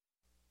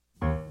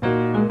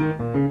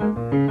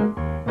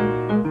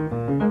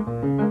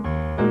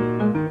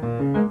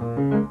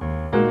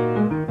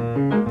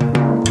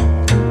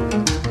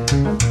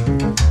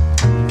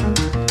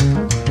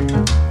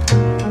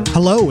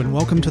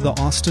welcome to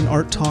the Austin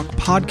Art Talk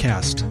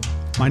podcast.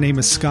 My name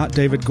is Scott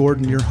David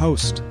Gordon, your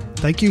host.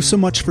 Thank you so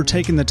much for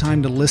taking the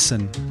time to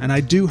listen, and I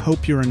do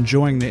hope you're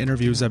enjoying the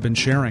interviews I've been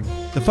sharing.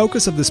 The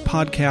focus of this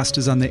podcast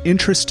is on the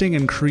interesting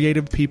and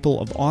creative people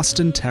of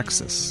Austin,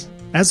 Texas.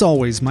 As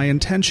always, my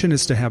intention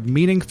is to have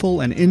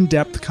meaningful and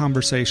in-depth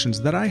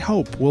conversations that I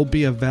hope will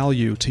be of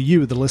value to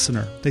you, the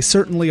listener. They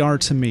certainly are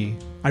to me.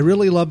 I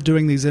really love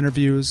doing these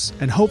interviews,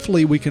 and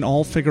hopefully we can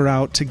all figure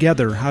out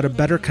together how to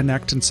better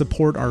connect and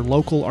support our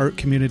local art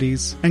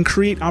communities and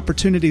create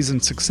opportunities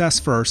and success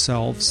for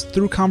ourselves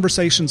through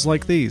conversations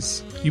like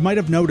these. You might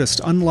have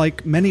noticed,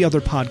 unlike many other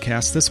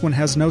podcasts, this one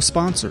has no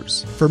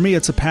sponsors. For me,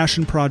 it's a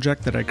passion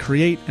project that I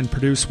create and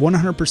produce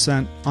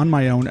 100% on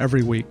my own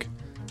every week.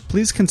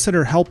 Please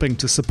consider helping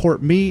to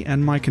support me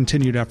and my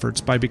continued efforts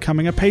by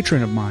becoming a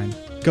patron of mine.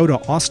 Go to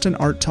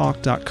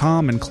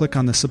austinarttalk.com and click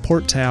on the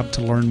support tab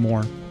to learn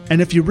more.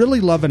 And if you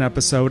really love an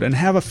episode and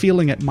have a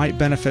feeling it might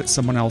benefit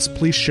someone else,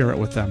 please share it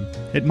with them.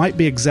 It might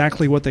be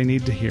exactly what they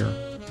need to hear.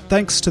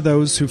 Thanks to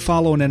those who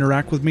follow and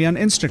interact with me on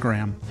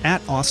Instagram,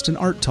 at Austin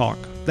Art Talk.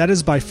 That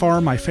is by far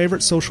my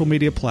favorite social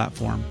media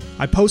platform.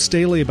 I post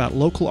daily about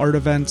local art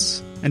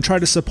events and try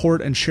to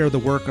support and share the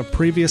work of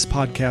previous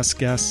podcast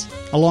guests,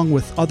 along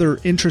with other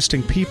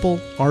interesting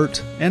people,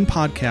 art, and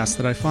podcasts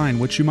that I find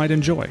which you might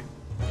enjoy.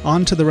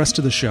 On to the rest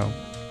of the show.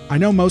 I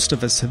know most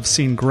of us have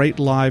seen great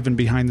live and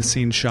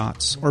behind-the-scenes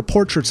shots, or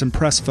portraits and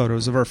press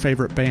photos of our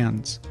favorite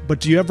bands. But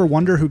do you ever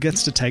wonder who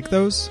gets to take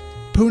those?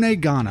 Pune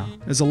Ghana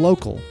is a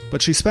local,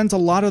 but she spends a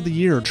lot of the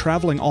year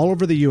traveling all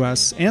over the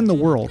U.S. and the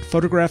world,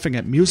 photographing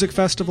at music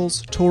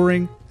festivals,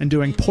 touring, and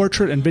doing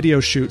portrait and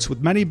video shoots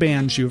with many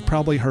bands you have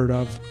probably heard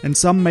of, and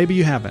some maybe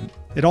you haven't.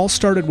 It all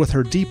started with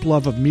her deep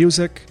love of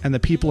music and the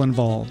people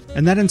involved,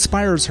 and that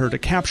inspires her to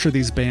capture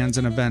these bands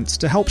and events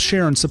to help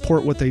share and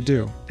support what they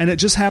do. And it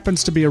just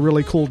happens to be a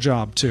really cool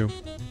job, too.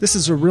 This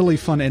is a really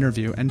fun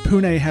interview, and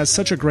Pune has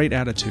such a great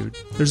attitude.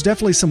 There's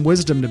definitely some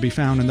wisdom to be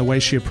found in the way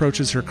she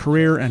approaches her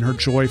career and her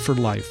joy for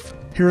life.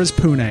 Here is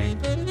Pune.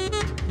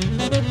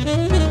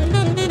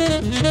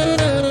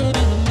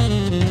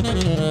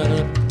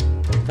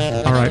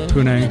 All right,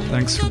 Pune,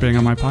 thanks for being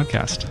on my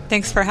podcast.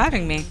 Thanks for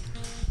having me.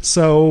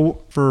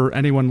 So, for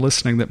anyone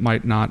listening that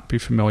might not be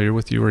familiar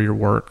with you or your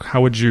work,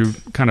 how would you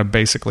kind of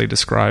basically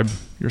describe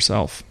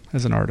yourself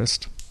as an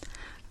artist?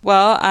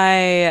 Well,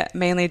 I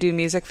mainly do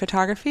music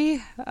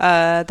photography.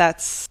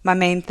 That's my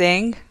main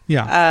thing.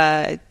 Yeah.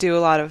 I do a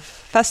lot of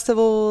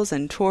festivals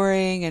and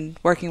touring and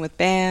working with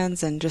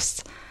bands and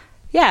just,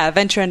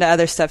 venture into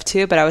other stuff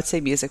too, but I would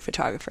say music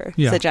photographer.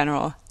 Yeah. It's a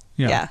general.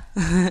 Yeah.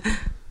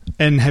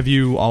 And have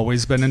you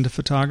always been into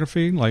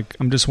photography? Like,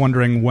 I'm just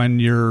wondering when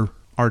your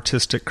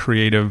artistic,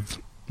 creative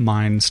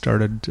mind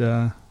started.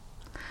 I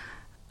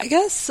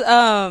guess,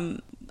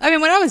 when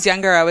I was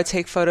younger, I would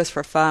take photos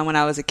for fun when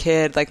I was a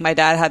kid. Like, my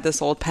dad had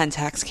this old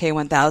Pentax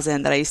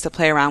K1000 that I used to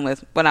play around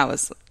with when I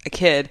was a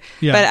kid.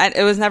 Yeah. But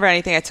it was never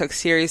anything I took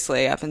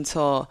seriously up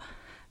until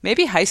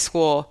maybe high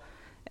school.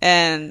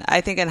 And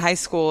I think in high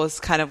school is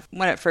kind of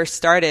when it first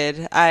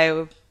started.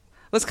 I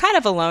was kind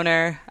of a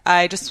loner.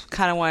 I just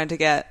kind of wanted to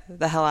get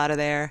the hell out of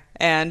there.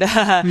 And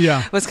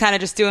was kind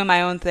of just doing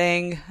my own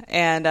thing.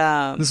 And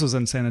this was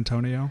in San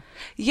Antonio?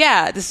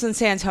 Yeah, this was in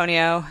San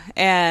Antonio.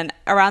 And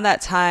around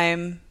that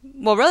time,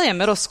 well, really in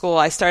middle school,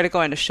 I started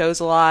going to shows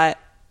a lot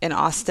in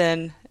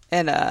Austin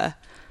and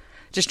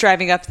just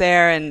driving up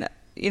there and,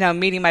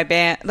 meeting my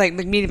band, like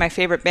meeting my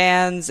favorite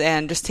bands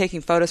and just taking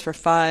photos for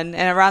fun.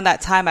 And around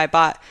that time, I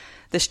bought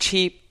this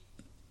cheap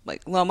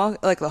like Lomo,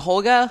 like the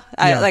Holga.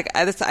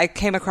 I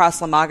came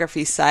across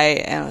Lomography's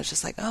site and I was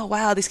just like, oh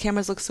wow, these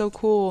cameras look so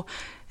cool,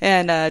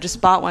 and just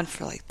bought one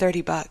for like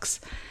 $30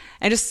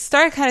 and just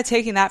started kind of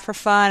taking that for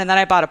fun. And then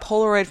I bought a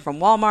Polaroid from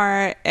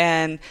Walmart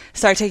and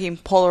started taking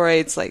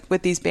Polaroids like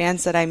with these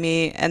bands that I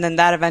meet, and then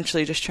that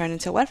eventually just turned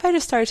into, what if I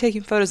just started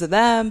taking photos of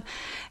them?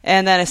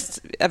 And then it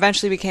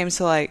eventually came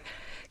to like,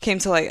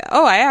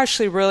 oh, I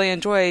actually really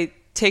enjoy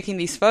taking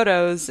these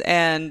photos,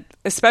 and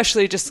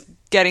especially just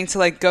getting to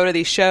like go to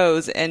these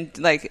shows, and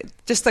like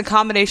just the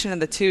combination of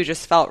the two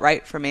just felt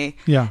right for me.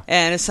 Yeah.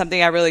 And it's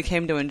something I really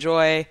came to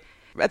enjoy.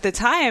 At the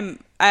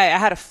time, I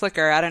had a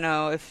Flickr. I don't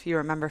know if you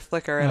remember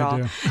Flickr at all.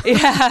 Do.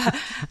 Yeah.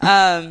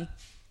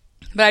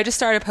 But I just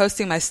started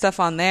posting my stuff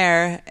on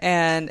there,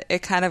 and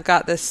it kind of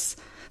got this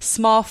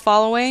small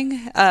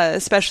following,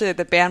 especially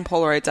the band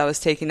Polaroids I was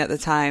taking at the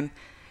time.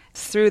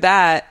 Through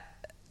that,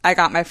 I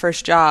got my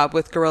first job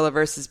with Gorilla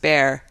vs.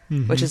 Bear,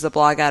 which is a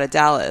blog out of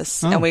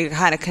Dallas. Oh. And we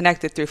kind of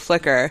connected through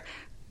Flickr,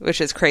 which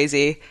is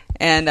crazy.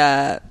 And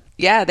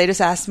they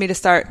just asked me to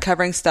start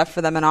covering stuff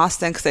for them in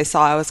Austin because they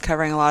saw I was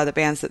covering a lot of the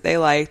bands that they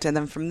liked. And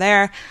then from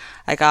there,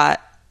 I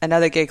got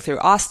another gig through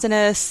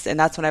Austinist, and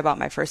that's when I bought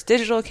my first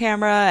digital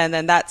camera. And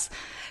then that's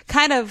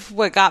kind of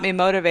what got me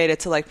motivated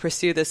to like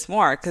pursue this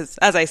more, because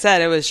as I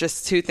said, it was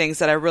just two things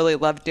that I really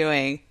loved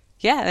doing.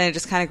 Yeah, and it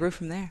just kind of grew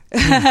from there.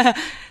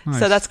 Nice.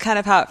 So that's kind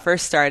of how it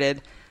first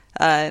started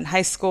in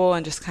high school,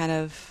 and just kind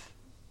of...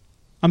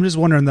 I'm just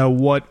wondering, though,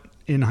 what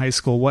in high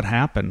school, what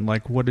happened?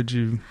 Like,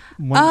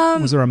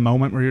 was there a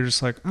moment where you're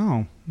just like,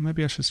 oh,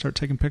 maybe I should start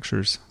taking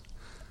pictures?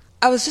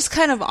 I was just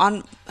kind of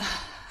on,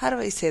 how do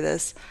I say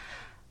this?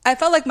 I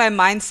felt like my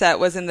mindset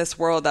was in this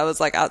world that was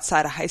like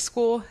outside of high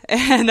school.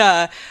 And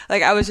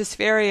like I was just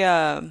very,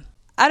 I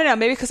don't know,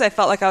 maybe because I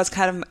felt like I was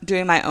kind of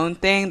doing my own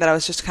thing, that I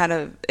was just kind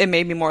of, it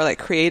made me more like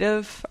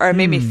creative, or it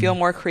made me feel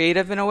more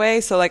creative in a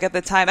way. So like at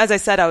the time, as I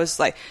said, I was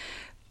like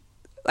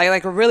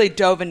really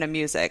dove into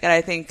music. And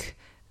I think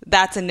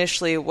that's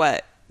initially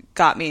what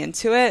got me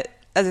into it.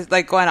 As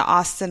like going to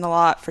Austin a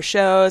lot for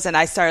shows, and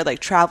I started like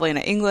traveling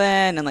to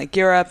England and like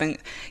Europe, and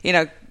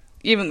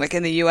even like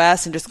in the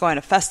US, and just going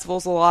to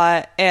festivals a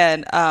lot.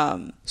 And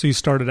so you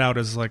started out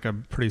as like a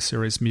pretty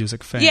serious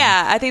music fan.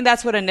 Yeah, I think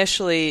that's what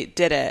initially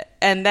did it.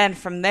 And then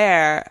from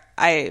there,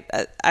 I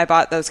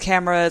bought those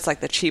cameras,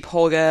 like the cheap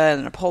Holga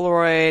and a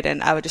Polaroid,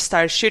 and I would just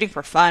start shooting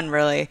for fun,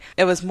 really.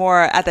 It was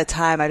more, at the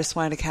time, I just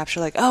wanted to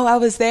capture like, oh, I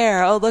was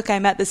there. Oh, look, I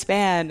met this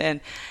band. And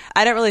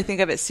I didn't really think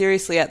of it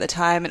seriously at the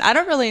time. And I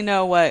don't really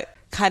know what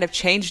kind of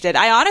changed it.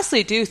 I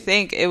honestly do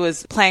think it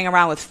was playing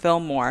around with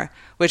film more,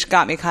 which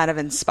got me kind of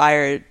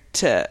inspired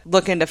to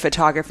look into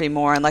photography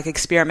more and like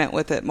experiment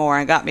with it more,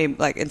 and got me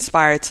like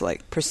inspired to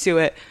like pursue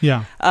it.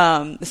 Yeah.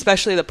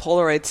 Especially the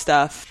Polaroid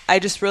stuff. I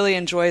just really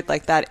enjoyed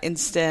like that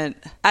instant,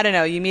 I don't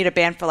know, you meet a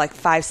band for like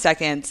 5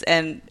 seconds,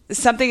 and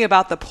something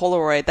about the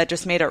Polaroid that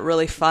just made it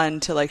really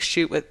fun to like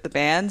shoot with the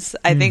bands.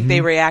 I think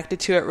they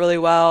reacted to it really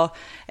well,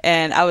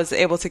 and I was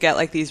able to get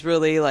like these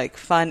really like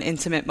fun,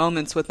 intimate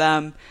moments with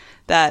them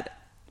that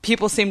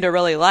people seem to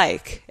really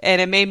like. And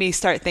it made me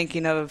start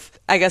thinking of,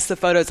 I guess, the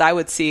photos I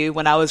would see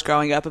when I was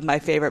growing up of my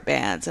favorite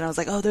bands. And I was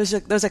like, oh, those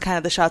are kind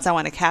of the shots I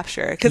want to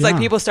capture. Because like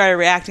people started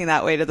reacting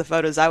that way to the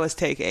photos I was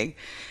taking.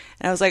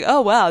 And I was like,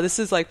 oh, wow, this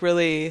is like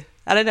really,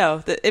 I don't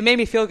know. It made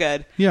me feel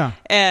good. Yeah.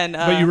 And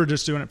but you were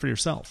just doing it for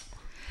yourself.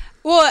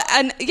 Well,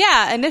 and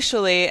yeah,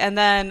 initially. And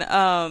then,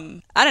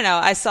 I don't know,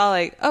 I saw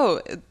like,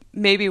 oh,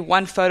 maybe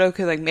one photo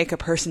could like make a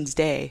person's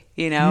day,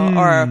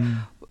 or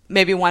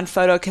maybe one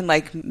photo can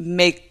like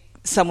make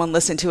someone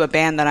listen to a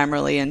band that I'm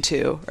really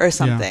into or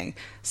something.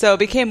 Yeah. So it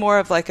became more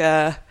of like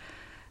I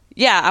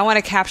want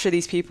to capture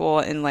these people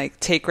and like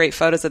take great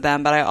photos of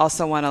them, but I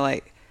also want to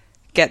like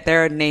get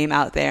their name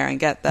out there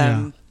and get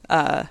them.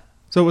 Yeah.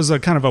 So it was a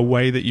kind of a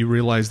way that you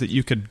realized that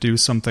you could do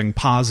something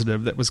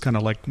positive that was kind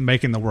of like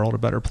making the world a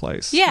better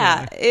place.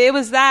 Yeah, really. It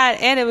was that,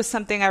 and it was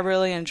something I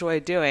really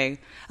enjoyed doing.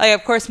 Like,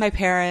 of course, my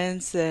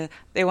parents, they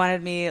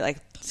wanted me like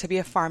to be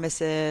a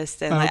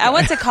pharmacist, and like, I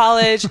went to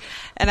college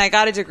and I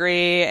got a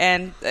degree,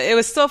 and it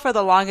was still for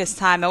the longest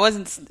time.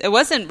 It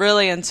wasn't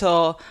really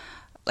until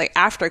like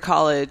after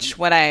college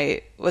when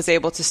I was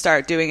able to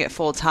start doing it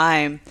full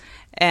time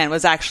and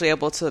was actually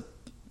able to,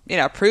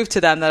 prove to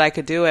them that I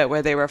could do it,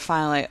 where they were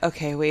finally like,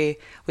 okay, we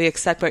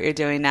accept what you're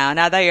doing now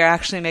that you're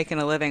actually making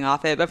a living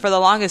off it. But for the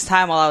longest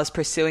time while I was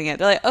pursuing it,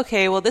 they're like,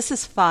 okay, well, this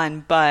is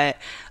fun, but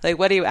like,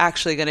 what are you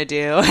actually going to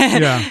do?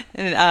 Yeah.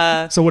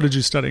 And, so what did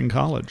you study in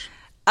college?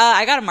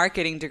 I got a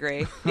marketing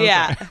degree. Okay.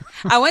 Yeah.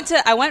 I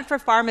went for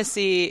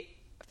pharmacy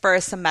for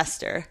a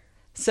semester.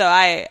 So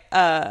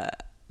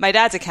my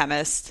dad's a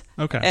chemist.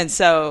 Okay. And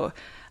so,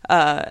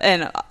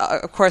 and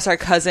of course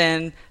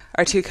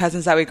our two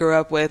cousins that we grew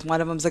up with,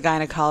 one of them's a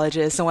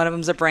gynecologist and one of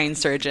them's a brain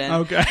surgeon.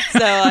 Okay.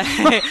 So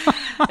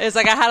it's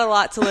like I had a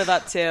lot to live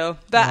up to,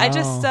 but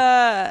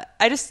wow.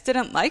 I just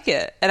didn't like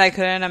it, and I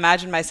couldn't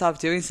imagine myself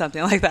doing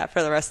something like that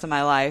for the rest of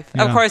my life.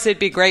 Yeah. Of course, it'd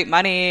be great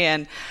money,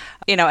 and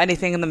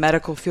anything in the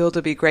medical field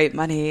would be great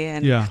money,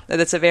 and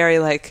that's a very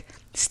like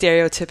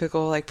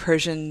stereotypical like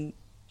Persian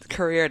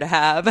career to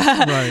have.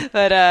 Right.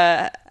 But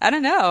I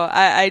don't know.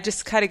 I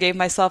just kind of gave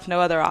myself no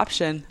other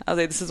option. I was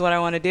like, this is what I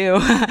want to do.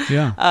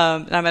 Yeah.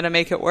 And I'm going to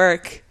make it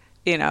work.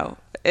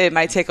 It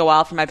might take a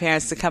while for my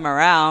parents to come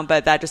around,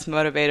 but that just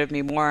motivated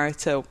me more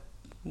to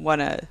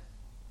want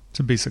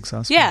to be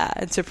successful. Yeah,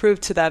 and to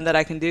prove to them that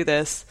I can do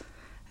this.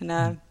 And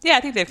I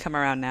think they've come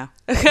around now.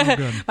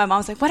 Oh, my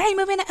mom's like, "When are you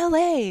moving to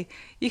LA?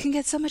 You can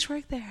get so much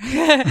work there."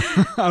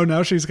 Oh,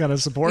 now she's kind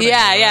of supporting it.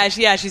 Right?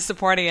 Yeah, she's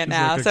supporting it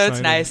now, like, so it's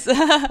nice.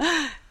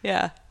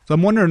 Yeah. So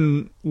I'm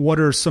wondering, what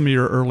are some of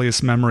your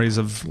earliest memories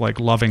of like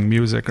loving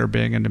music or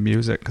being into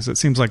music? Because it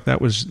seems like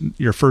that was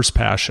your first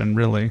passion,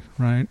 really,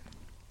 right?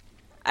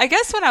 I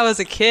guess when I was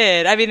a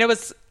kid, I mean, it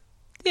was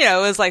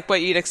like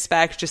what you'd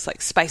expect, just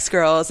like Spice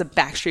Girls and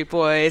Backstreet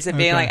Boys and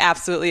being like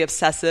absolutely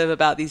obsessive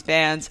about these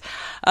bands.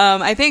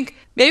 I think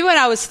maybe when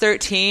I was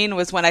 13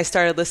 was when I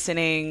started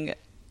listening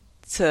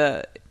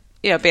to,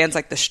 bands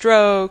like The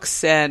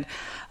Strokes, and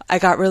I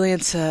got really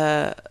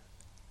into,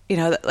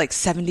 like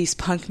 70s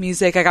punk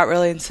music. I got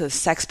really into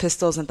Sex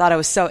Pistols and thought I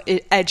was so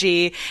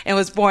edgy and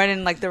was born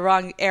in like the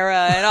wrong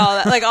era and all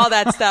that, like all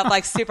that stuff,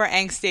 like super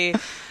angsty.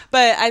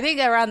 But I think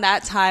around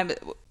that time,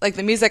 like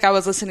the music I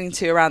was listening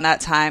to around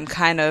that time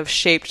kind of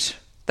shaped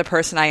the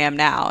person I am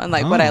now and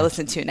like what I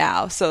listen to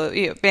now. So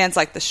bands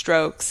like The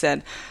Strokes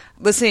and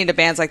listening to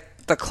bands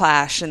like The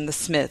Clash and The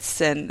Smiths,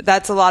 and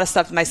that's a lot of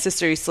stuff my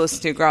sister used to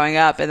listen to growing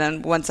up. And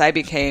then once I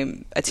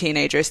became a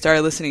teenager, I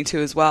started listening to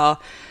as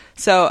well.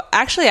 So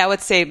actually, I would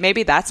say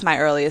maybe that's my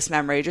earliest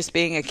memory, just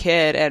being a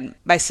kid and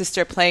my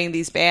sister playing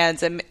these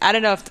bands. And I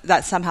don't know if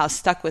that somehow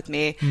stuck with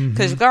me,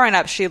 because growing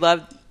up, she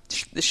loved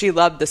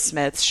the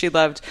Smiths.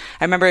 I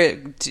remember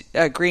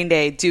Green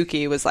Day,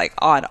 Dookie was like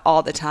on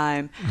all the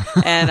time.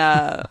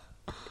 And,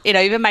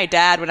 even my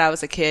dad, when I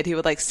was a kid, he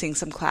would like sing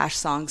some Clash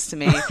songs to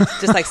me,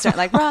 just like starting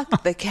like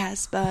Rock the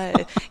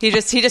Casbah. He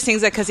just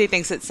sings it because he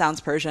thinks it sounds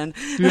Persian.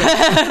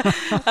 Yeah.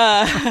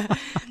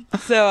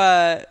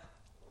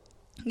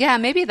 Yeah,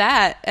 maybe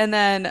that. And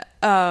then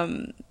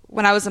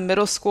when I was in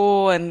middle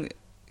school and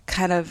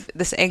kind of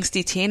this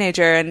angsty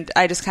teenager, and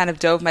I just kind of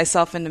dove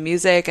myself into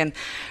music and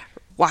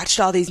watched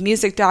all these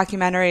music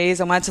documentaries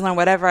and wanted to learn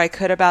whatever I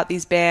could about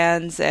these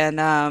bands,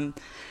 and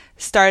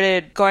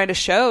started going to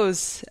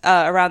shows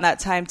around that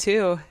time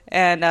too.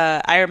 And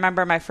I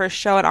remember my first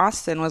show in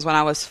Austin was when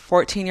I was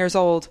 14 years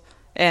old,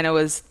 and it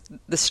was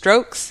The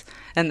Strokes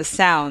and The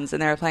Sounds,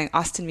 and they were playing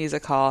Austin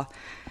Music Hall.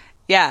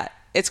 Yeah,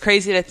 it's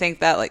crazy to think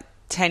that like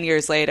 10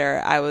 years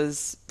later, I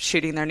was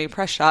shooting their new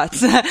Press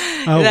shots.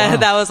 Wow.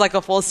 That was like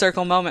a full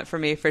circle moment for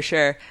me, for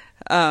sure.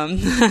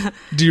 Do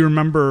you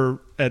remember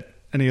at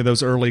any of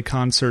those early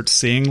concerts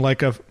seeing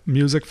like a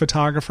music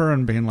photographer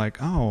and being like,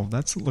 oh,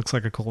 that looks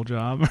like a cool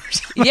job?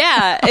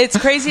 Yeah, it's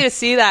crazy to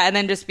see that and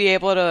then just be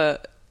able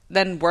to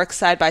then work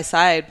side by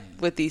side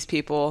with these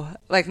people.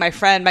 Like my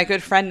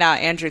good friend now,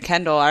 Andrew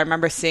Kendall, I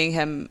remember seeing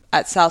him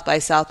at South by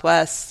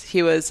Southwest.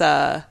 He was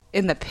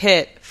in the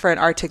pit for an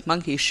Arctic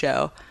Monkeys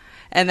show.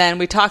 And then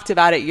we talked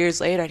about it years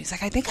later, and he's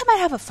like, I think I might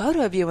have a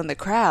photo of you in the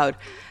crowd.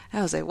 And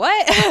I was like,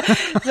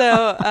 what?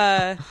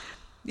 So,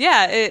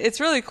 yeah,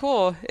 it's really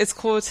cool. It's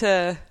cool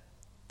to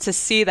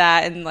see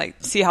that and like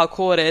see how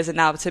cool it is, and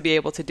now to be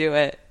able to do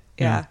it.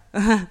 Yeah.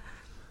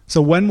 So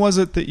when was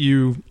it that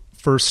you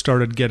first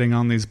started getting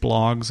on these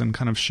blogs and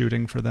kind of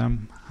shooting for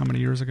them? How many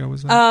years ago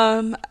was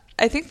that?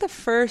 I think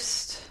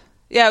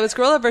it was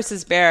Gorilla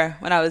vs. Bear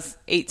when I was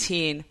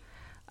 18.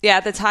 Yeah,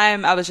 at the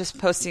time, I was just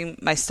posting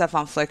my stuff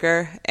on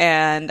Flickr,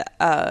 and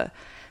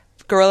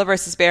Gorilla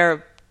vs.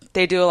 Bear,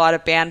 they do a lot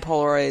of band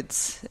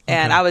Polaroids,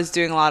 and I was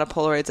doing a lot of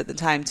Polaroids at the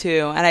time,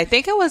 too. And I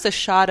think it was a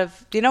shot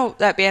of, do you know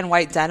that band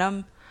White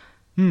Denim?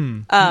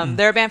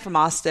 They're a band from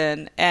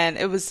Austin, and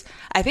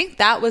I think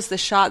that was the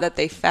shot that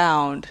they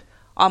found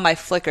on my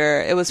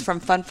Flickr. It was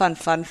from Fun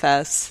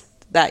Fest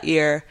that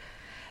year.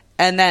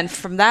 And then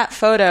from that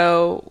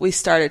photo, we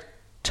started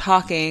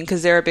talking,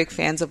 because they were big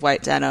fans of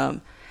White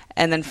Denim.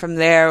 And then from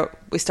there,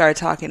 we started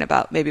talking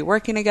about maybe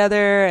working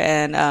together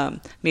and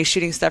me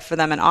shooting stuff for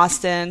them in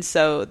Austin.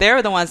 So they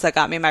were the ones that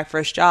got me my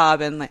first job.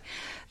 And like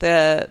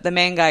the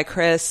main guy,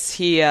 Chris,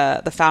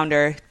 the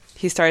founder,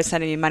 he started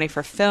sending me money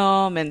for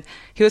film. And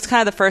he was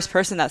kind of the first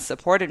person that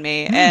supported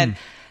me. And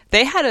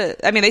they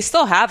they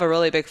still have a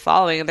really big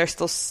following. And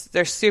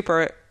they're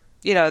super,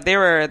 they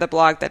were the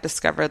blog that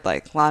discovered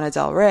like Lana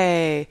Del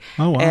Rey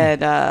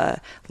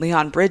and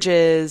Leon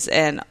Bridges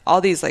and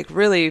all these like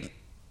really...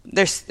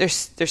 They're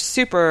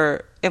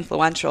super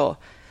influential.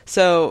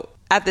 So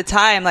at the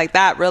time, like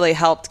that really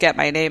helped get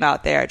my name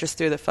out there just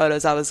through the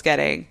photos I was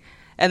getting.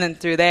 And then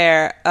through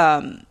there,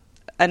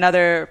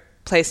 another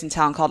place in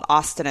town called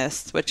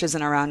Austinist, which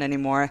isn't around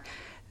anymore,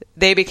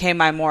 they became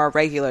my more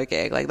regular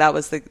gig. Like that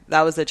was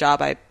the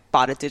job I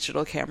bought a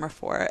digital camera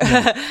for.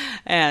 Yeah.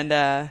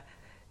 And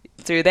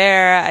through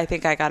there, I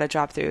think I got a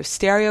job through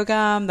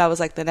Stereogum. That was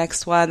like the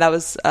next one. That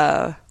was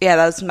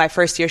my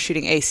first year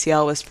shooting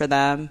ACL was for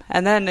them.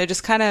 And then it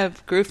just kind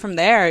of grew from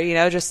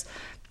there, just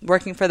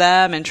working for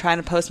them and trying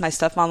to post my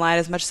stuff online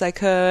as much as I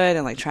could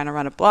and like trying to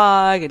run a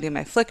blog and do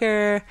my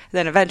Flickr. And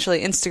then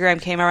eventually Instagram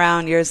came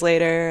around years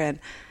later. And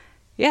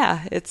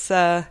yeah, it's,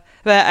 but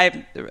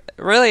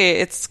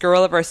it's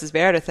Gorilla vs.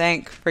 Bear to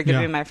thank for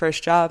giving me my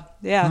first job.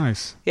 Yeah.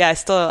 Nice. Yeah.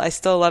 I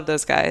still love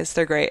those guys.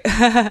 They're great.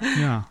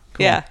 Yeah.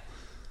 Cool. Yeah.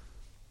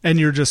 And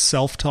you're just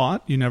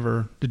self-taught?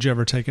 Did you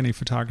ever take any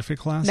photography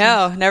classes?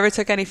 No, never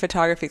took any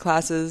photography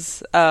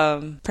classes.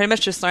 Pretty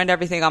much just learned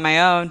everything on my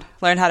own.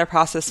 Learned how to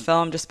process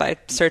film just by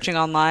searching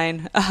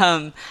online.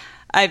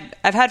 I've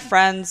had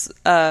friends,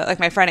 like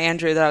my friend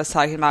Andrew that I was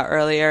talking about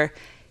earlier.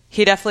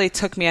 He definitely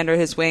took me under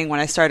his wing when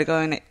I started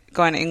going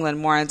to England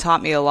more and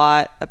taught me a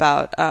lot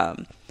about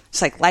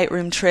just like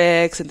Lightroom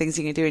tricks and things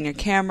you can do in your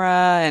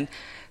camera.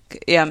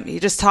 And he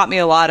just taught me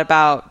a lot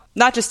about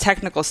not just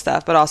technical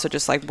stuff, but also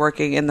just like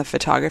working in the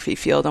photography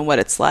field and what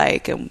it's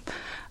like and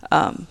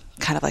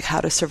kind of like how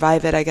to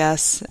survive it, I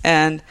guess.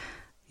 And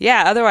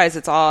yeah, otherwise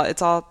it's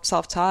all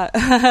self-taught.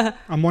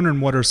 I'm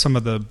wondering what are some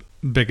of the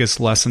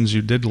biggest lessons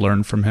you did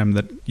learn from him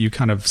that you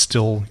kind of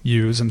still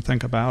use and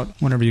think about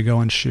whenever you go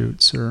on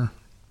shoots or...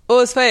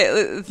 Well, it's funny.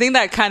 The thing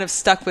that kind of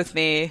stuck with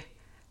me,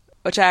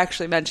 which I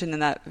actually mentioned in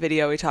that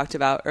video we talked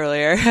about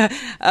earlier,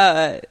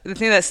 the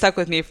thing that stuck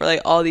with me for like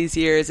all these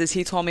years is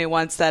he told me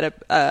once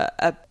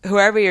that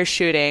whoever you're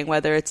shooting,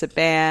 whether it's a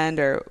band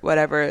or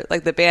whatever,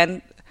 like the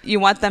band, you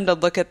want them to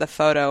look at the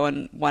photo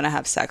and want to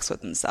have sex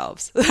with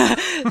themselves.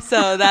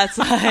 So that's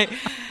like,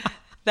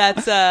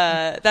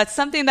 that's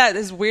something that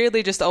has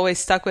weirdly just always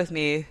stuck with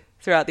me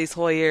throughout these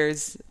whole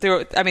years,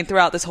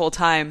 throughout this whole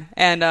time.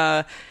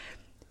 And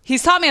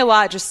he's taught me a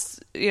lot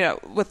just,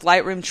 with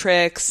Lightroom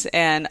tricks,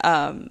 and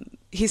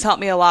he's helped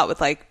me a lot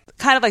with like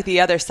kind of like the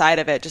other side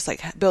of it, just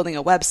like building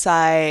a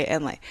website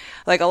and like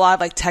a lot of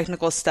like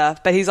technical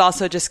stuff. But he's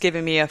also just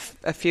given me a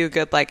few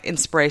good like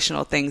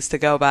inspirational things to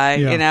go by,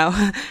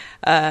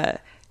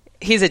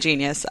 He's a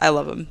genius. I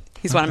love him.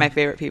 He's one of my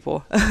favorite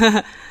people.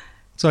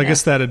 So I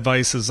guess that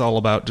advice is all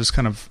about just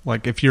kind of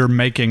like, if you're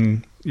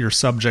making your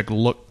subject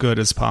look good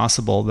as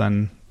possible,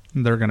 then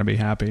they're going to be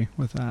happy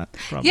with that.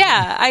 Probably.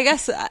 Yeah, I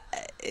guess.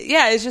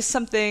 It's just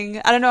something,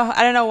 I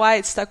don't know why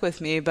it stuck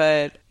with me,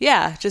 but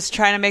yeah, just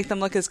trying to make them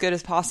look as good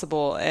as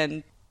possible.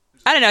 And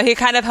I don't know, he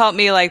kind of helped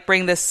me like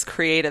bring this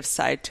creative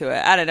side to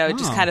it. I don't know,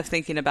 just kind of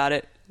thinking about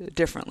it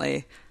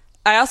differently.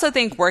 I also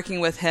think working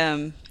with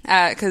him,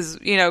 because,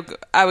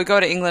 I would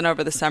go to England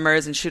over the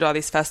summers and shoot all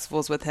these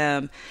festivals with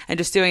him, and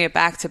just doing it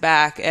back to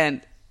back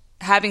and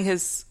having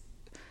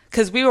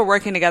because we were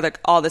working together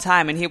all the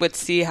time, and he would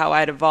see how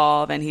I'd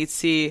evolve, and he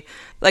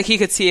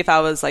could see if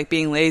I was like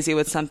being lazy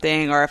with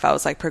something or if I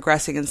was like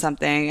progressing in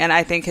something. And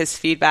I think his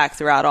feedback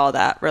throughout all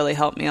that really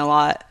helped me a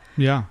lot.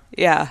 Yeah.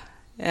 Yeah.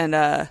 And,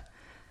 I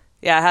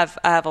have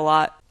a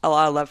lot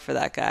of love for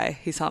that guy.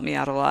 He's helped me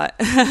out a lot.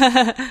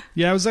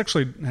 Yeah, I was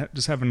actually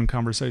just having a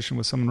conversation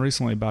with someone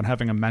recently about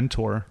having a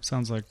mentor.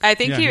 Sounds like I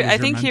think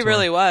he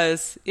really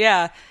was.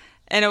 Yeah,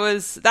 and it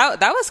was that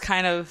was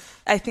kind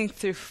of, I think,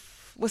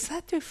 was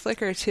that through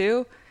Flickr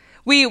too?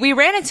 We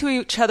ran into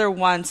each other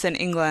once in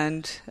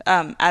England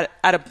at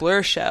a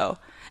Blur show.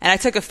 And I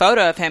took a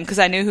photo of him because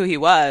I knew who he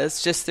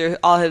was just through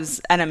all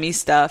his NME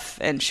stuff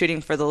and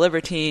shooting for the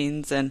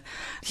Libertines. And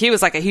he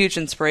was like a huge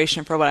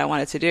inspiration for what I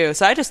wanted to do.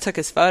 So I just took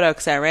his photo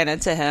because I ran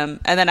into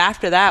him. And then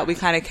after that, we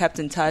kind of kept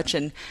in touch.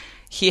 And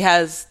he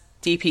has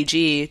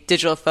DPG,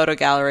 Digital Photo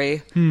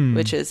Gallery,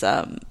 which is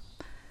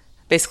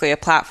basically a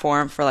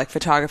platform for like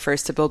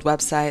photographers to build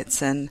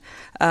websites.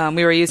 And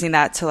we were using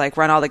that to like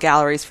run all the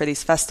galleries for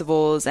these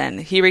festivals. And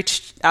he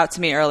reached out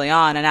to me early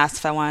on and asked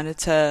if I wanted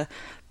to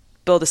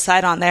build a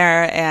site on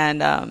there.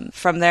 And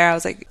from there I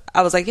was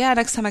like, yeah,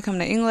 next time I come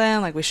to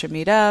England, like we should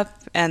meet up.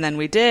 And then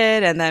we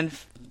did. And then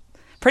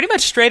pretty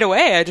much straight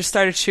away, I just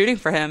started shooting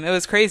for him. It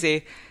was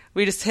crazy.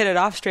 We just hit it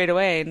off straight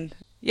away. And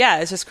yeah,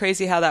 it's just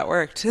crazy how that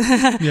worked.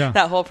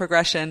 That whole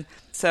progression.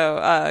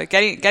 So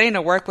getting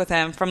to work with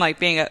him from like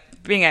being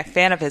a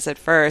fan of his at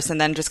first, and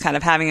then just kind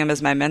of having him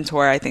as my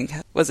mentor, I think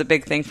was a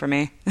big thing for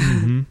me.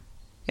 Mm-hmm.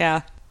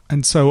 Yeah.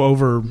 And so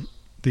over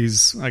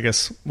these, I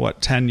guess,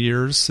 10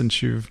 years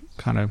since you've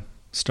kind of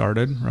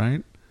started,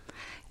 right?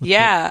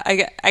 Yeah,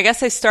 I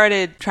guess I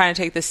started trying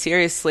to take this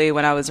seriously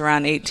when I was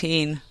around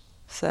 18.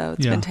 So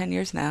it's been 10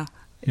 years now.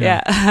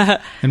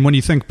 Yeah. And when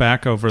you think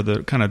back over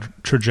the kind of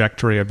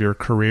trajectory of your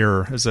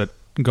career, has it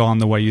gone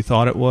the way you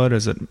thought it would?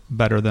 Is it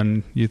better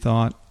than you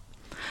thought?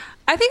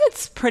 I think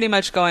it's pretty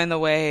much going the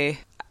way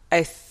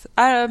I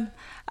don't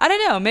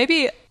know.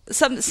 Maybe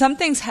some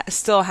things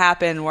still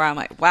happen where I'm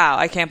like, wow,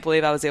 I can't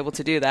believe I was able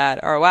to do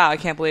that. Or wow, I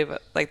can't believe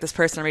like this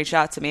person reached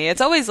out to me.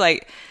 It's always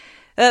like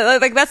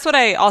that's what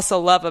I also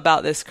love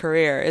about this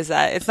career, is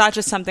that it's not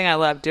just something I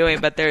love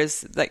doing, but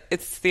there's like,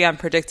 it's the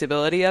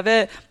unpredictability of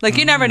it. Like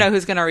you never know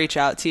who's going to reach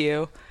out to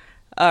you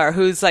or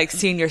who's like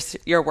seen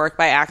your work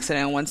by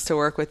accident and wants to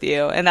work with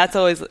you. And that's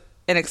always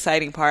an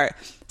exciting part.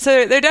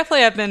 So there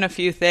definitely have been a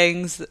few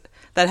things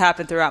that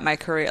happened throughout my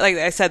career. Like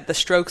I said, the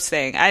Strokes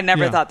thing. I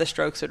never thought the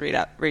Strokes would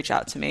reach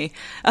out to me.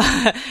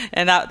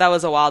 And that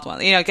was a wild one.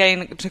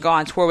 Getting to go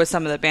on tour with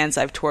some of the bands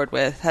I've toured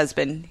with has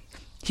been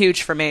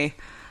huge for me.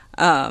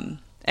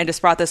 And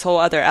just brought this whole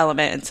other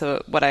element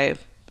into what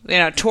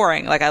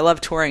touring. Like I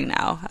love touring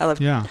now. I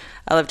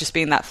love just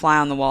being that fly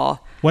on the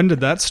wall. When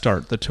did that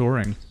start, the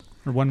touring?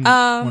 Or when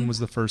was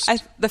the first?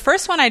 The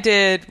first one I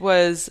did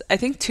was, I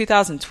think,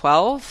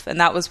 2012. And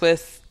that was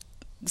with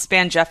this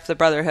band, Jeff the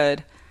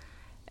Brotherhood.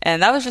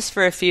 And that was just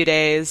for a few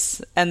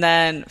days. And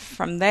then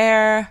from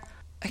there,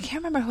 I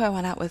can't remember who I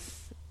went out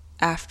with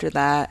after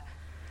that.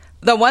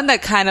 The one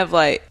that kind of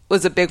like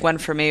was a big one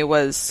for me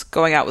was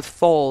going out with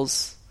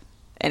Foals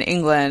in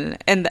England.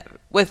 And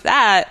with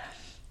that,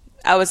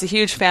 I was a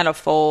huge fan of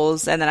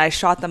Foals. And then I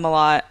shot them a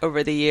lot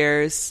over the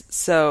years.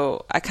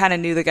 So I kind of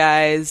knew the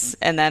guys.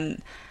 And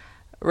then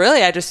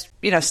really I just,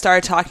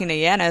 started talking to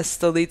Yanis,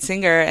 the lead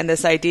singer. And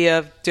this idea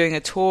of doing a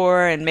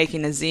tour and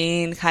making a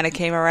zine kind of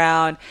came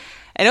around.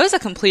 And it was a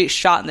complete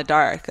shot in the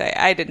dark.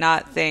 I did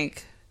not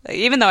think,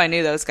 even though I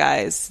knew those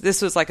guys,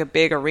 this was like a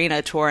big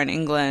arena tour in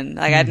England.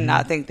 Like I did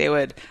not think they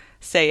would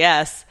say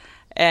yes.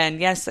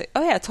 And yes, like,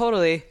 oh yeah,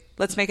 totally.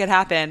 Let's make it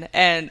happen.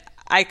 And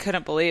I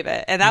couldn't believe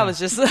it. And that was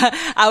just,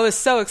 I was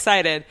so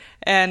excited.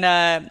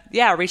 And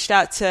reached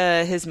out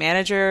to his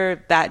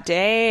manager that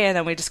day. And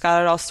then we just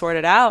got it all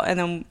sorted out. And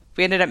then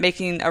we ended up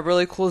making a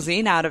really cool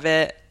zine out of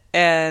it.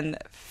 And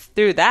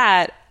through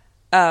that,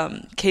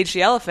 Cage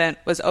the Elephant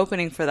was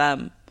opening for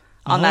them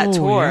on that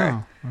tour.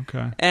 Yeah.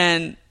 Okay.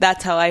 And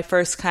that's how I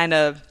first kind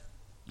of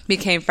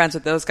became friends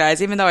with those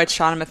guys. Even though I'd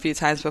shot them a few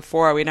times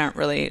before, we didn't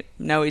really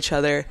know each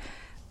other.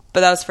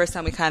 But that was the first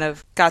time we kind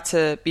of got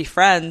to be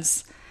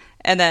friends.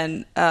 And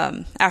then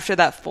after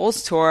that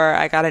Foals tour,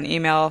 I got an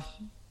email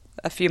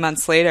a few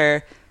months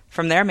later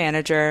from their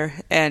manager,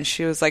 and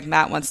she was like,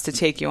 Matt wants to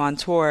take you on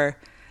tour,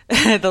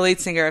 the lead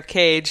singer of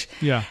Cage.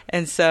 Yeah.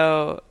 And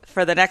so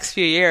for the next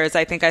few years,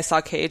 I think I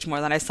saw Cage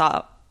more than I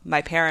saw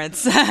my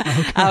parents. Okay.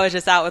 I was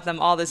just out with them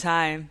all the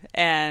time.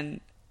 And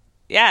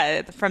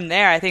yeah, from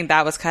there, I think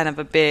that was kind of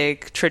a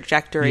big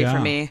trajectory for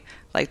me,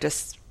 like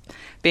just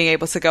being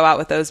able to go out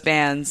with those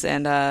bands.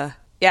 And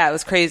yeah, it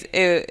was crazy.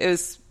 It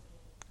was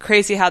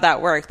crazy how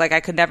that worked. Like I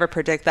could never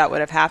predict that would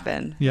have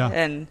happened. Yeah.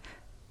 And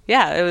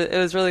yeah, it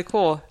was really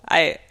cool.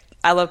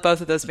 I love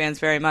both of those bands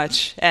very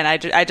much. And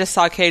I just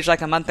saw Cage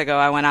like a month ago.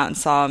 I went out and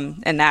saw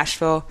them in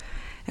Nashville,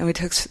 and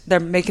they're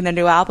making a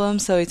new album.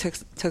 So we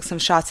took some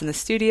shots in the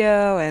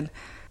studio, and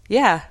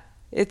yeah,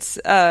 it's,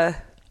 I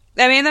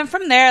mean, then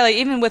from there, like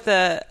even with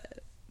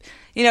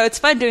it's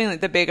fun doing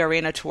like the big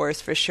arena tours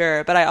for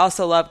sure. But I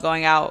also love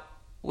going out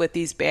with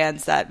these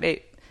bands that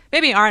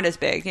maybe aren't as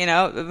big,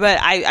 but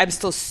I'm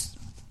still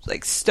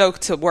like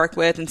stoked to work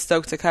with and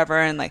stoked to cover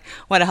and like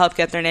want to help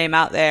get their name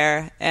out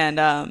there. And,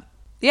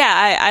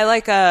 yeah, I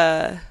like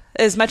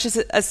as much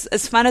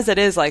as fun as it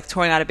is like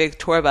touring on a big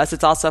tour bus,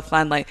 it's also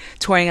fun like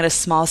touring in a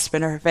small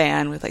Sprinter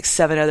van with like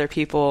 7 other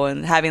people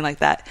and having like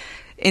that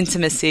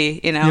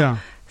intimacy, Yeah.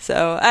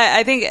 So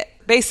I think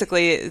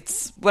basically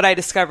it's what I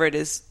discovered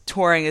is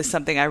touring is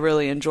something I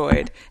really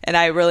enjoyed, and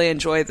I really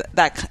enjoyed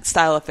that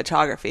style of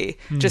photography.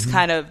 Mm-hmm. Just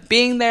kind of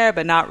being there,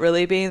 but not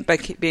really being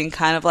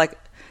kind of like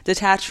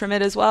detached from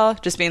it as well.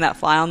 Just being that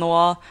fly on the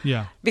wall.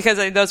 Yeah. Because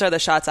those are the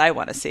shots I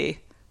want to see.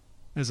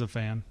 As a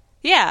fan.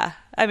 Yeah.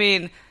 I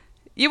mean,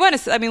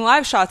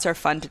 live shots are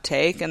fun to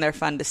take and they're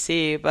fun to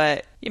see,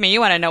 but you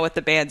want to know what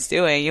the band's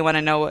doing. You want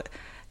to know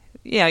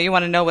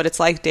what it's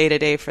like day to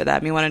day for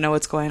them. You want to know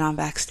what's going on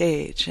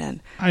backstage.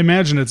 And I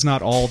imagine it's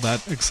not all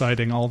that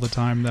exciting all the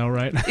time though,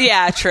 right?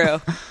 Yeah,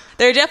 true.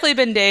 There have definitely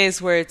been days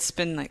where it's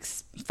been like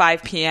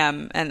 5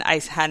 p.m. and I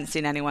hadn't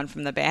seen anyone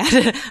from the band.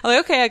 I'm like,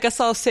 okay, I guess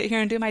I'll sit here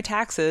and do my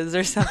taxes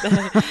or something.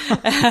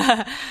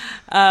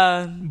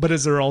 But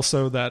is there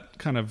also that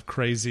kind of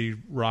crazy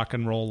rock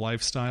and roll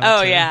lifestyle?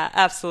 Oh, too? Yeah,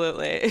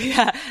 absolutely.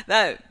 Yeah,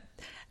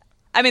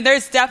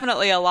 there's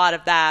definitely a lot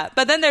of that.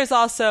 But then there's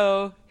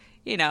also,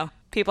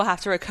 people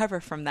have to recover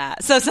from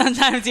that. So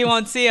sometimes you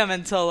won't see them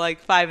until like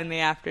 5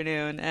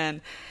 p.m.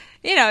 And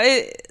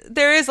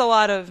there is a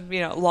lot of,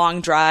 long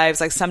drives.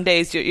 Like some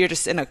days you're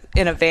just in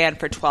a van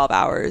for 12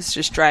 hours,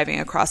 just driving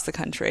across the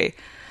country.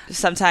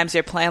 Sometimes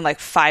you're playing like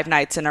 5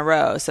 nights in a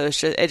row. So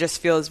it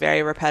just feels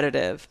very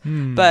repetitive.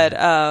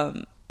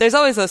 But, there's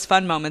always those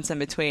fun moments in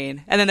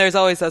between. And then there's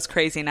always those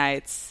crazy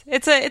nights.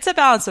 It's a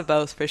balance of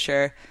both for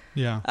sure.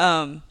 Yeah.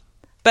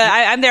 But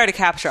I'm there to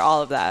capture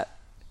all of that.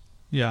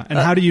 Yeah. And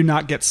how do you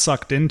not get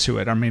sucked into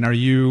it? I mean, do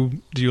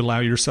you allow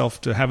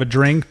yourself to have a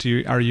drink?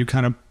 Are you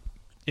kind of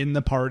in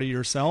the party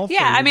yourself?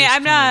 Yeah,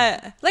 I'm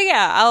not like,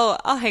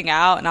 I'll hang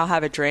out and I'll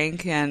have a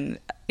drink, and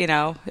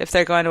if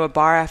they're going to a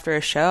bar after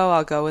a show,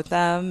 I'll go with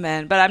them.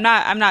 But I'm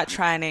not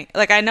trying to,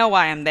 like, I know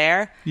why I'm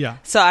there. Yeah.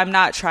 So I'm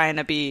not trying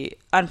to be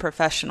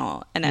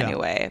unprofessional in any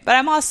way. But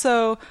I'm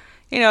also,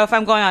 if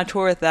I'm going on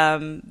tour with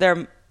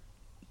them,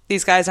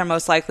 these guys are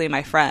most likely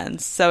my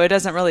friends. So it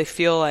doesn't really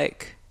feel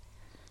like,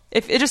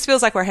 it just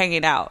feels like we're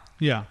hanging out.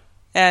 Yeah.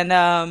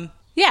 And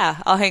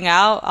yeah, I'll hang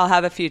out. I'll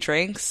have a few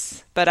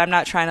drinks, but I'm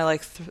not trying to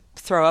like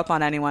throw up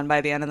on anyone by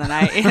the end of the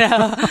night.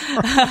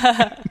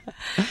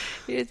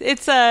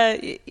 It's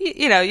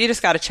you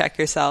just got to check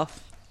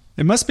yourself.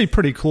 It must be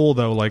pretty cool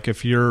though. Like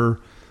if you're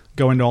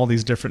going to all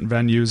these different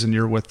venues and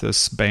you're with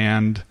this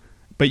band,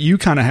 but you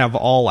kind of have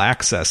all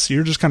access.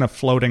 You're just kind of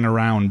floating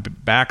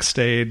around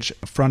backstage,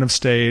 front of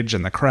stage,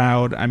 and the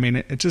crowd. I mean,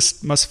 it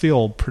just must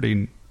feel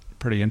pretty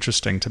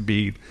interesting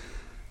to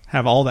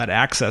have all that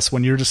access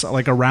when you're just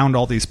like around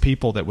all these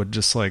people that would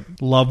just like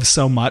love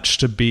so much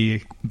to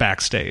be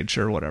backstage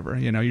or whatever.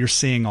 You're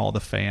seeing all the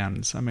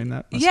fans. I mean,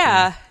 that must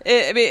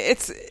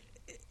be...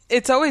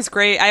 it's always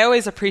great. I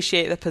always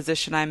appreciate the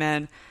position I'm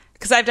in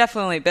because I've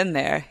definitely been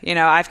there.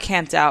 I've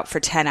camped out for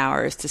 10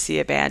 hours to see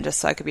a band just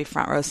so I could be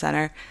front row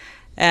center.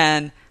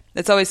 And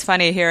it's always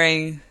funny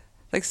hearing,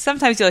 like,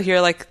 sometimes you'll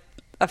hear like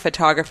a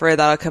photographer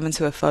that'll come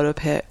into a photo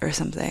pit or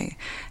something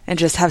and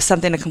just have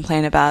something to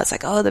complain about. It's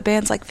like, oh, the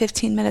band's like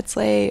 15 minutes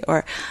late,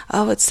 or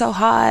oh, it's so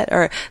hot,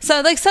 or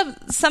so like some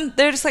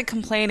they're just like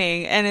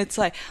complaining, and it's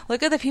like,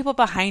 look at the people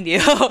behind you.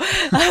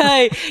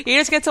 Like, you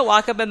just get to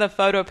walk up in the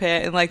photo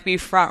pit and like be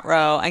front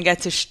row and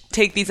get to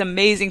take these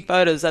amazing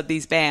photos of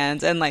these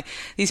bands, and like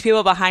these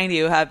people behind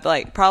you have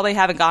like probably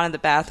haven't gone to the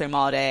bathroom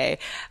all day,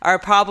 are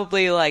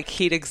probably like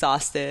heat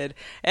exhausted,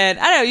 and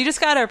I don't know, you just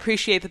got to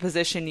appreciate the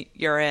position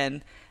you're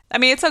in. I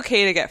mean, it's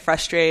okay to get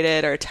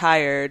frustrated or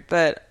tired,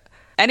 but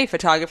any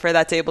photographer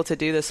that's able to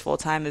do this full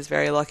time is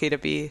very lucky to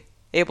be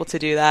able to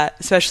do that,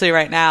 especially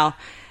right now.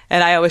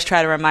 And I always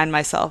try to remind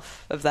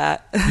myself of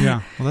that.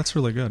 Yeah. Well, that's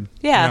really good.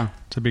 Yeah.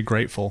 To be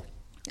grateful.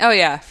 Oh,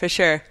 yeah, for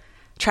sure.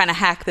 Trying to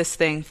hack this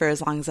thing for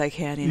as long as I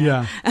can.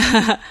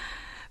 Yeah.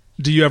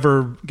 Do you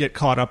ever get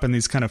caught up in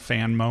these kind of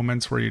fan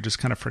moments where you just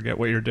kind of forget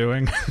what you're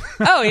doing?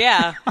 Oh,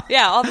 yeah.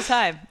 Yeah, all the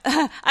time.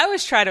 I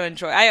always try to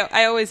enjoy.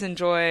 I always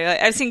enjoy.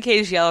 Like, I've seen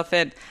Cage the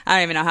Elephant, I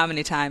don't even know how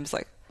many times,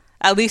 like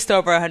at least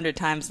over 100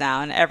 times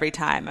now. And every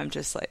time I'm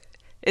just like,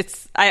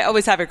 I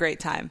always have a great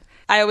time.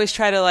 I always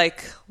try to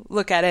like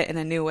look at it in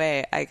a new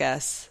way, I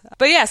guess.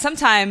 But yeah,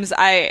 sometimes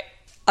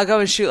I'll go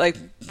and shoot like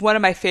one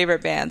of my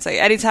favorite bands. Like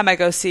anytime I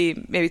go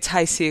see maybe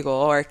Ty Segall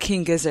or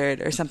King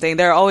Gizzard or something,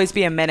 there'll always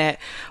be a minute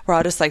where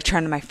I'll just like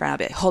turn to my friend, I'll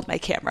be like, hold my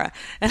camera,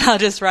 and I'll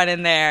just run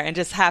in there and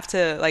just have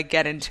to like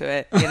get into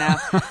it, you know?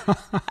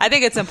 I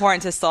think it's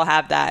important to still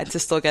have that and to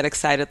still get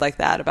excited like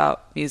that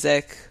about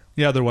music.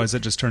 Yeah, otherwise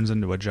it just turns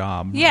into a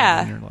job. Yeah.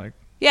 Right? And you're like...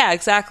 Yeah,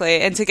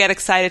 exactly. And to get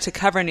excited to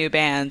cover new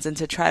bands and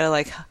to try to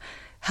like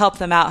help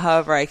them out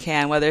however I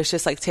can, whether it's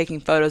just like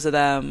taking photos of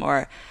them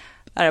or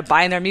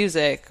buying their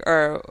music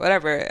or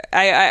whatever.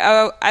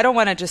 I don't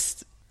want to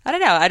just, I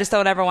don't know. I just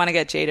don't ever want to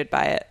get jaded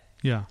by it.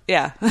 Yeah.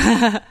 Yeah.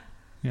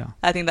 Yeah.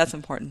 I think that's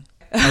important.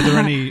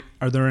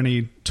 Are there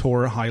any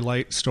tour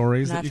highlight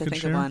stories that you could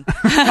share?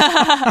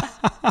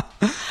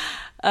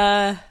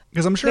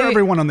 Because I'm sure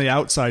everyone on the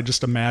outside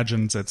just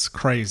imagines it's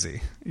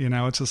crazy. You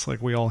know, it's just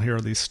like we all hear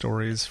these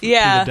stories through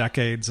the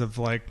decades of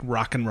like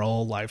rock and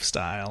roll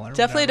lifestyle. Or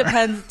definitely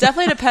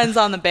depends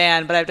on the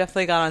band, but I've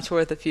definitely gone on tour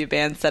with a few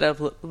bands that have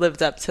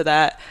lived up to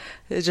that.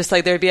 It's just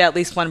like there'd be at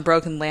least one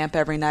broken lamp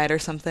every night or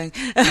something.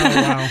 Oh,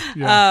 wow.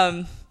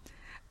 Yeah.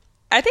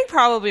 I think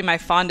probably my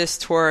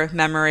fondest tour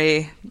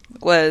memory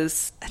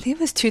was, I think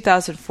it was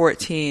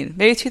 2014,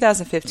 maybe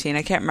 2015.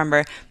 I can't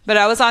remember, but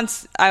I was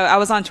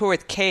on tour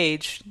with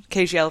Cage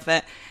the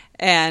Elephant,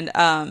 and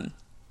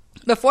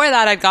before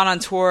that, I'd gone on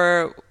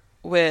tour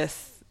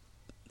with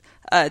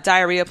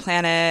Diarrhea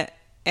Planet,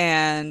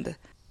 and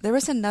there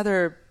was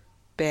another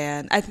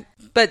band,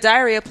 but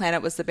Diarrhea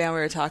Planet was the band we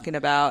were talking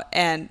about.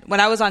 And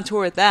when I was on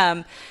tour with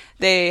them,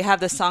 they have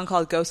this song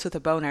called Ghost with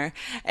a Boner,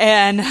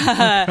 and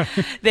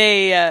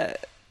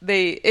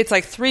it's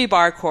like 3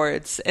 bar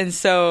chords, and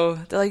so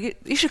they're like,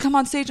 you should come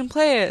on stage and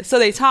play it. So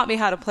they taught me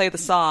how to play the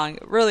song,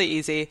 really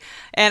easy.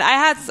 And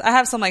I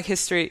have some like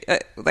history,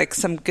 like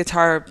some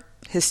guitar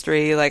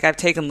history. Like I've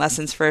taken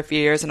lessons for a few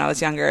years when I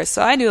was younger,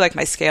 so I knew like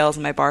my scales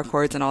and my bar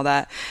chords and all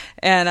that.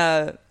 And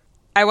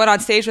I went on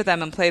stage with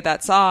them and played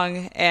that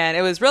song, and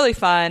it was really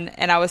fun.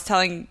 And I was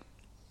telling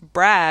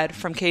Brad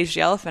from Cage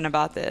the Elephant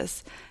about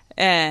this,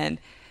 and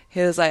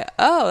he was like,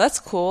 oh, that's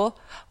cool.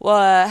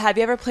 Well, have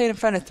you ever played in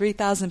front of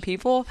 3,000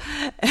 people?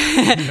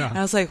 And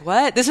I was like,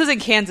 what? This was in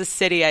Kansas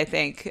City, I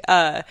think.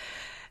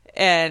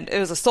 And it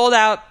was a sold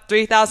out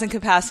 3,000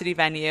 capacity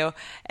venue.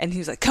 And he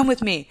was like, come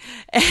with me.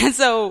 And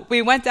so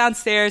we went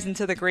downstairs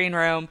into the green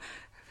room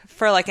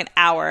for like an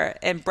hour.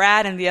 And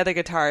Brad and the other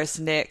guitarist,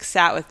 Nick,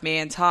 sat with me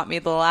and taught me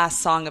the last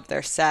song of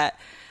their set,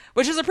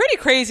 which is a pretty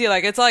crazy,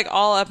 like, it's like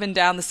all up and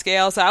down the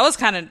scale. So I was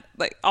kind of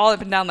like all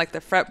up and down like the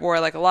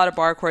fretboard, like a lot of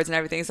bar chords and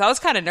everything. So I was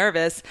kind of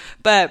nervous,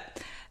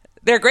 but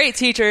they're great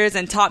teachers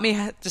and taught me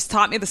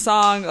the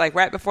song like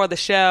right before the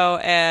show.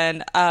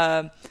 And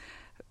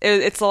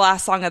it's the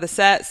last song of the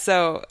set.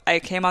 So I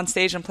came on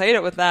stage and played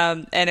it with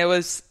them, and it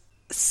was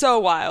so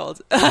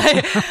wild.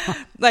 Like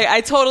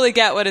I totally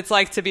get what it's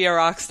like to be a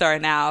rock star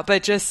now,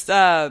 but just,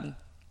 like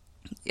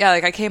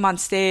I came on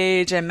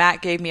stage and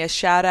Matt gave me a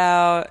shout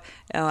out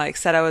and like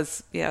said I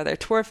was, their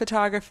tour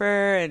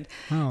photographer, and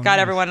got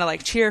everyone to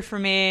like cheer for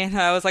me. And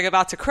I was like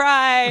about to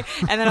cry,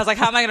 and then I was like,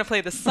 how am I going to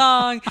play the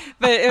song?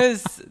 But it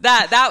was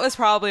that was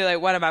probably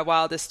like one of my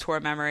wildest tour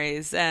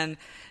memories, and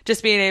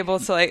just being able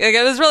to like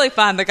it was really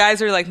fun. The guys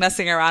were like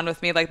messing around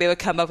with me, like they would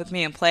come up with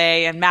me and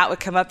play, and Matt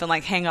would come up and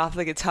like hang off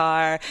the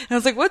guitar, and I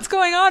was like, what's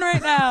going on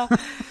right now?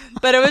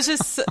 But it was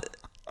just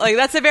like,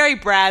 that's a very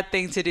Brad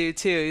thing to do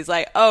too. He's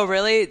like, oh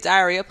really,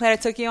 Diarrhea Planet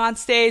took you on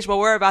stage? Well,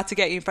 we're about to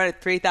get you in front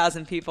of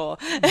 3,000 people.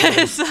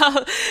 So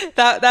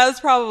that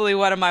was probably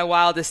one of my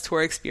wildest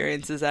tour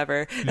experiences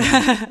ever.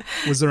 Yeah.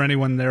 Was there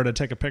anyone there to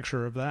take a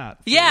picture of that?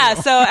 Yeah,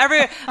 so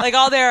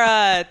all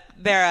their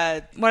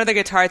one of the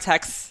guitar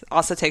techs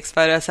also takes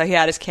photos, so he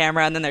had his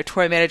camera, and then their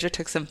tour manager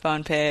took some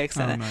phone pics,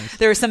 and nice.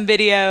 There were some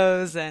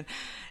videos, and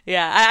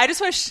yeah, I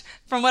just wish,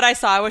 from what I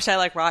saw, I wish I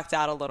like rocked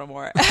out a little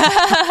more.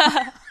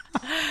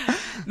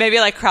 Maybe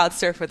like crowd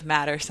surf with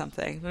Matt or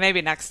something.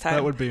 Maybe next time.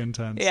 That would be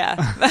intense.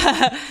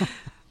 Yeah.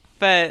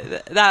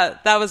 But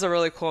that was a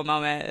really cool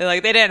moment.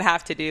 Like they didn't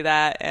have to do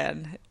that,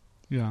 and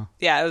yeah,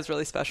 it was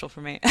really special for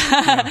me.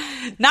 Yeah.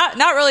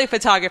 Not really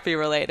photography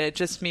related,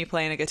 just me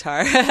playing a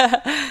guitar.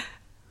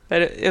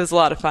 But it was a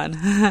lot of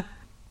fun.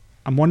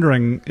 I'm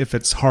wondering if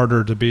it's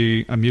harder to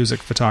be a music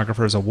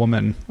photographer as a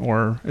woman,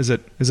 or is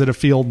it a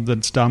field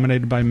that's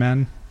dominated by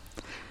men?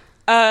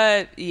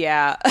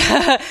 Yeah.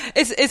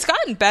 It's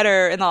gotten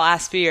better in the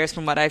last few years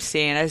from what I've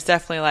seen. There's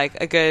definitely like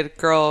a good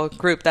girl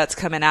group that's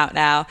coming out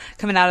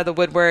of the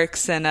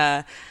woodworks,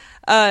 and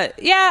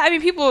yeah, I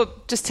mean, people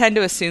just tend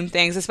to assume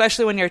things,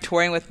 especially when you're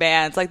touring with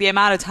bands. Like the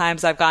amount of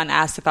times I've gotten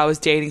asked if I was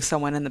dating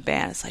someone in the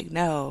band, it's like,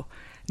 no,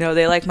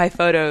 they like my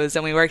photos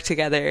and we work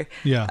together.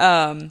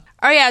 Yeah.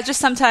 Or yeah, just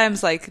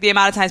sometimes like the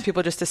amount of times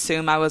people just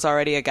assume I was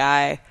already a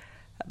guy.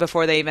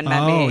 before they even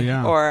met me.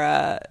 Yeah.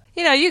 Or,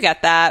 you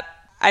get that.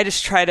 I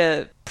just try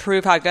to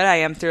prove how good I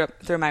am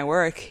through my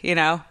work,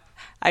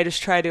 I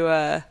just try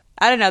to,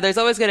 I don't know, there's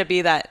always going to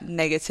be that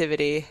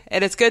negativity.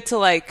 And it's good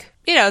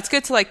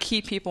to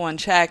keep people in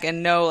check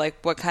and know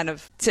what kind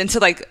of, and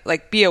to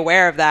be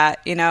aware of that,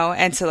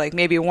 and to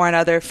maybe warn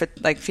other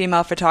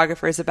female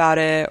photographers about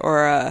it,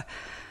 or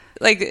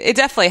it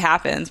definitely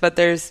happens, but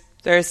there's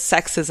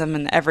sexism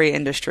in every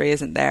industry,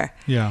 isn't there?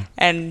 Yeah.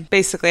 And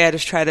basically I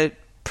just try to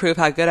prove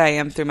how good I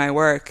am through my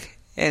work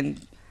and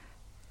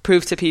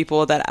prove to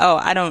people that,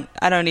 I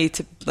don't need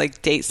to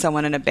date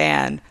someone in a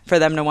band for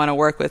them to want to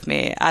work with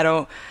me. I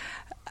don't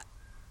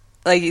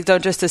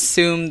just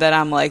assume that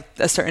I'm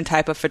a certain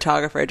type of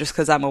photographer just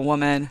because I'm a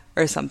woman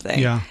or something.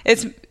 Yeah.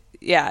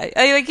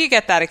 You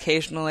get that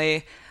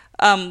occasionally.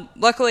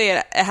 Luckily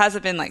it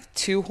hasn't been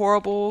too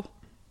horrible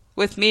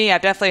with me.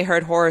 I've definitely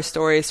heard horror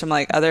stories from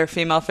other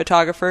female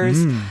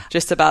photographers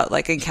just about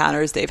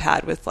encounters they've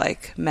had with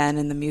men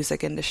in the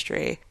music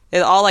industry.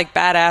 It's all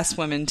badass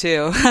women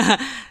too.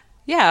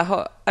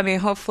 Yeah.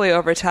 Hopefully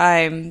over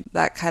time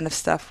that kind of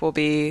stuff will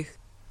be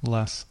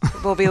less.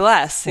 Or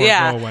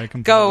Yeah. Go away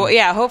completely.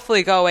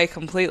 Hopefully go away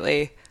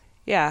completely.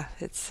 Yeah.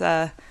 It's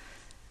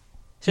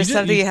just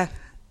something you have.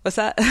 What's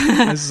that?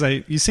 I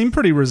say, you seem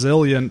pretty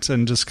resilient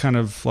and just kind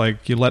of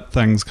you let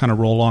things kind of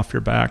roll off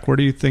your back. Where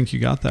do you think you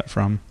got that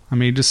from?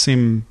 You just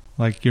seem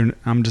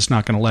I'm just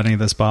not going to let any of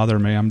this bother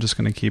me. I'm just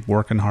going to keep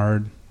working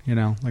hard,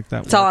 like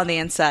that. It's all on the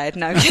inside.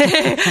 No, I'm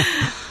kidding.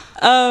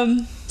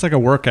 It's like a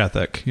work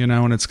ethic,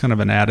 and it's kind of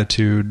an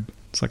attitude.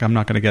 It's I'm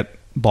not going to get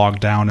bogged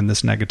down in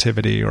this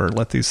negativity or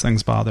let these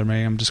things bother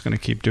me. I'm just going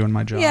to keep doing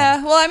my job.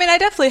 Yeah. Well, I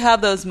definitely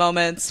have those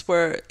moments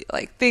where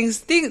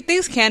things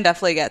can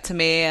definitely get to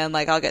me, and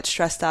I'll get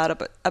stressed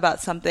out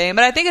about something.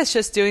 But I think it's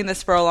just doing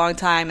this for a long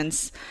time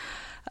and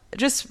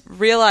just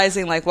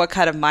realizing what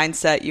kind of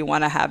mindset you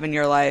want to have in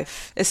your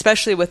life,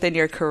 especially within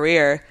your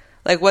career.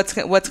 What's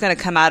going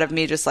to come out of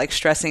me just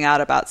stressing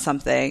out about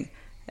something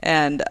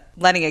and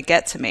letting it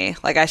get to me.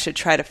 I should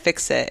try to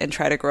fix it and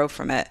try to grow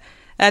from it.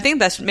 And I think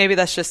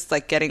that's just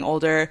getting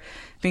older,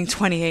 being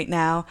 28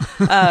 now.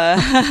 It's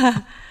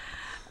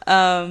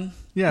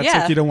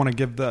you don't want to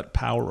give that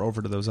power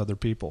over to those other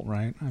people,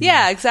 right?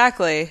 Yeah,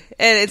 exactly.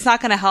 And it's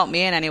not going to help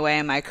me in any way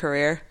in my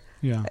career.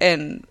 Yeah.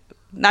 And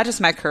not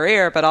just my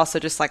career, but also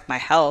just my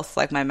health,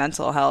 my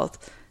mental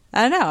health.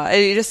 I don't know.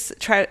 You just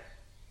try,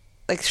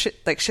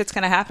 shit's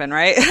going to happen,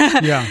 right?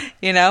 Yeah.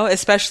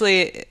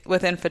 Especially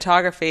within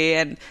photography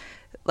and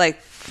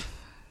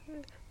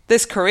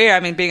this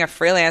career. Being a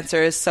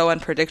freelancer is so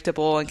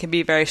unpredictable and can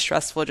be very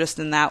stressful just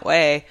in that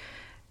way.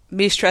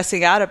 Me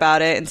stressing out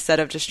about it instead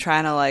of just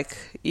trying to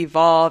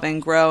evolve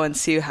and grow and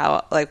see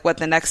how what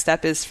the next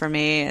step is for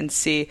me and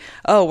see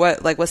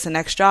what's the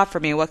next job for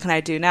me, what can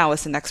I do now,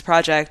 what's the next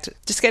project.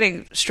 Just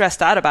getting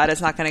stressed out about it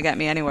is not going to get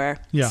me anywhere.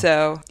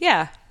 So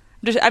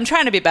I'm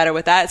trying to be better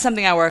with that. It's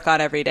something I work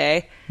on every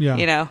day.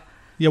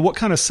 Yeah, what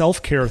kind of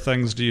self-care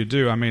things do you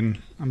do?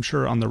 I'm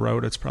sure on the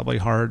road it's probably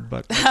hard,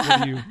 but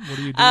what do you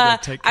do to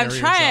take care of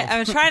yourself?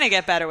 I'm trying to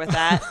get better with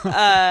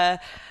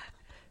that.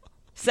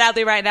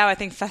 Sadly, right now, I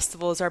think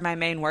festivals are my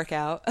main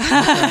workout.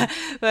 Okay.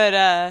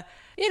 But,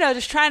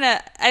 just trying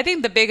to, I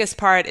think the biggest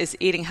part is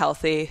eating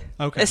healthy,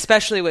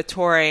 especially with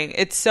touring.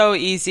 It's so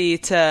easy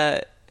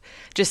to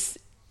just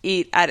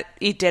eat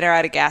dinner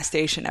at a gas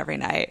station every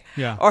night,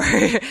 or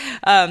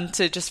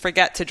to just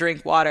forget to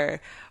drink water,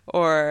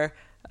 or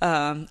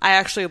I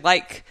actually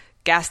like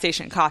gas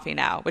station coffee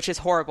now, which is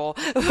horrible.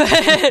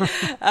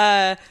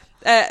 But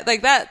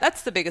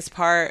that's the biggest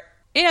part.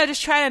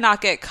 Just trying to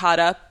not get caught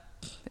up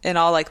in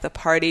all the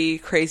party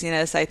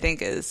craziness. I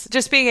think is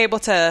just being able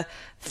to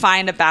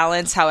find a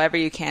balance however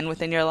you can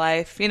within your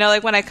life. When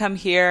I come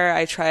here,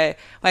 when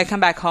I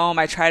come back home,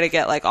 I try to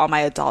get all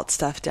my adult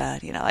stuff done.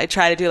 I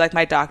try to do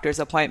my doctor's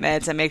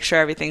appointments and make sure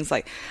everything's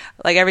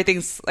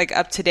everything's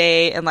up to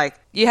date, and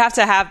you have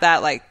to have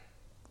that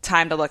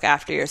time to look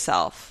after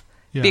yourself.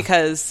 Yeah.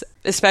 Because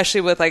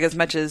especially with as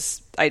much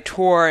as I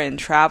tour and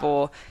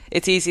travel,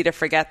 it's easy to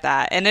forget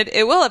that, and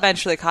it will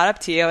eventually caught up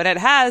to you, and it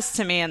has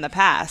to me in the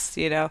past,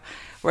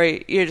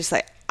 where you're just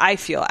I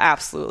feel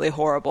absolutely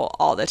horrible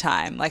all the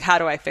time. How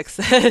do I fix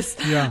this?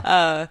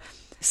 Yeah.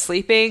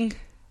 Sleeping,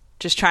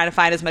 just trying to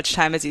find as much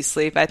time as you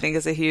sleep, I think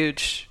is a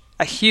huge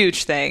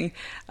thing.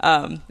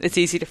 It's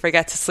easy to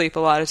forget to sleep a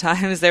lot of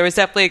times. There was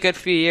definitely a good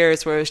few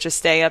years where it was just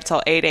staying up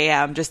till 8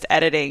 a.m. just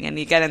editing, and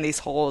you get in these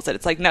holes, and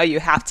it's no, you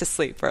have to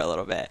sleep for a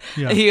little bit.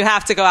 Yeah. You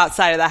have to go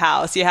outside of the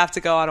house. You have to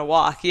go on a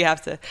walk. You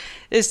have to.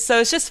 So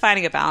it's just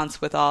finding a balance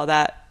with all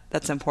that.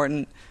 That's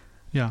important.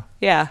 Yeah.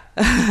 Yeah.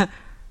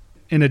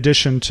 In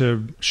addition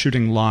to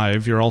shooting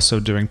live, you're also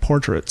doing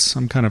portraits.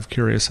 I'm kind of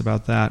curious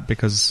about that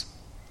because,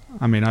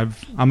 I'm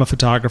a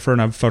photographer and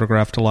I've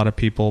photographed a lot of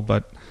people,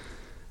 but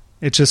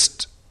it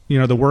just,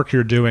 the work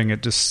you're doing,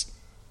 it just,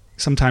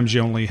 sometimes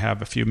you only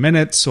have a few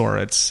minutes, or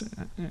it's,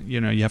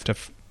 you have to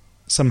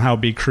somehow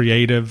be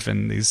creative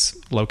in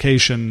these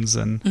locations.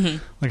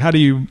 And how do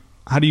you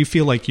how do you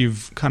feel like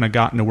you've kind of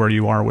gotten to where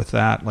you are with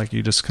that? Like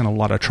you just kind of a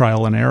lot of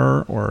trial and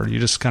error, or you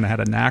just kind of had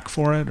a knack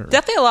for it? Or?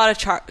 Definitely a lot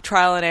of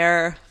trial and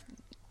error.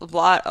 A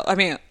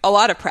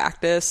lot of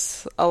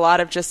practice, a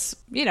lot of just,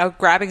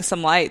 grabbing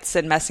some lights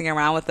and messing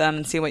around with them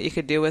and seeing what you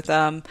could do with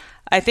them.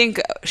 I think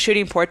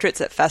shooting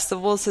portraits at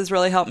festivals has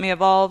really helped me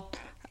evolve.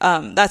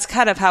 That's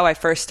kind of how I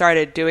first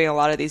started doing a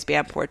lot of these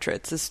band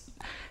portraits, is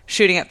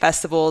shooting at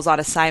festivals on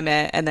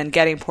assignment and then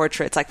getting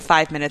portraits like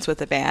 5 minutes with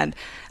the band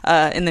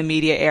in the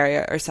media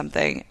area or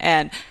something.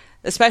 And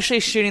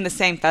especially shooting the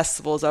same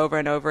festivals over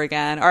and over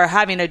again, or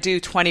having to do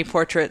 20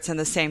 portraits in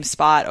the same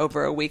spot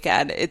over a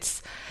weekend.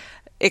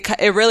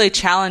 It really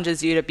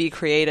challenges you to be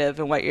creative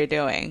in what you're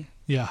doing.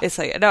 Yeah. It's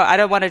like, no, I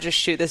don't want to just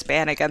shoot this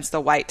band against a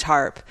white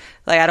tarp.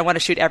 Like, I don't want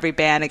to shoot every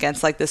band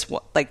against like this,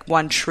 like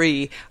one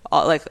tree,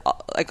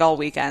 all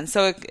weekend.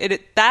 So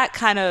that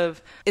kind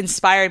of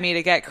inspired me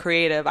to get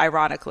creative,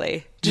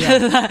 ironically.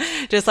 Yeah.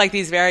 Just like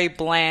these very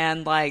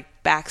bland, like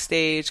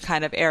backstage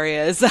kind of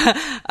areas.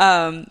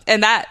 And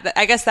that,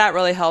 I guess that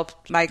really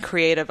helped my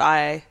creative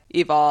eye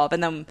evolve.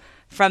 And then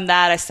from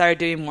that, I started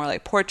doing more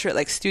like portrait,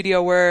 like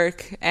studio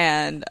work.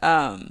 And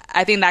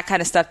I think that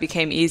kind of stuff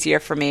became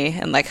easier for me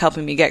and like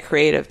helping me get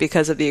creative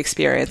because of the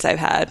experience I've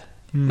had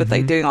with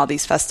like doing all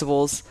these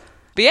festivals.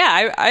 But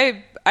yeah,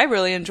 I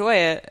really enjoy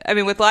it. I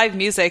mean, with live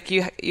music,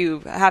 you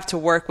have to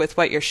work with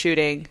what you're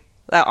shooting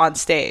on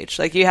stage.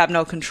 Like you have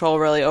no control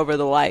really over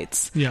the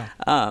lights. Yeah.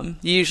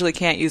 You usually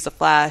can't use a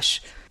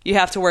flash. You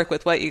have to work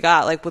with what you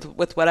got, like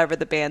with whatever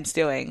the band's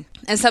doing.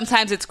 And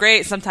sometimes it's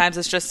great. Sometimes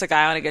it's just a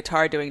guy on a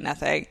guitar doing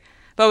nothing.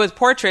 But with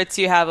portraits,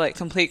 you have like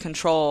complete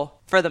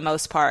control for the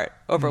most part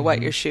over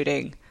what you're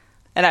shooting.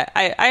 And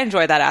I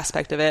enjoy that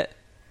aspect of it.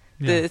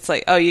 Yeah. It's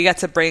like, oh, you get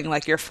to bring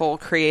like your full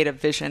creative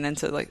vision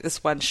into like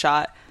this one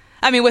shot.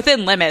 I mean,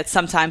 within limits,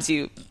 sometimes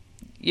you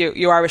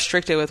are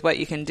restricted with what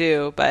you can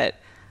do. But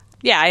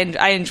yeah,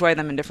 I enjoy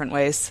them in different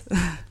ways.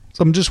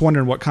 So I'm just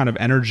wondering what kind of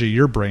energy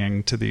you're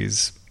bringing to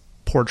these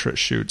portrait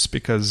shoots,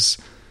 because,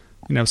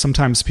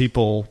 sometimes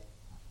people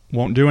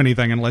won't do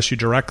anything unless you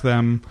direct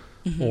them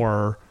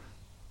or...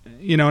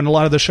 in a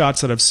lot of the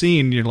shots that I've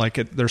seen, you're like,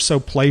 they're so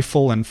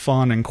playful and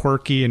fun and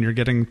quirky, and you're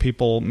getting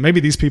people, maybe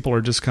these people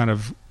are just kind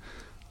of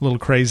a little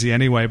crazy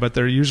anyway, but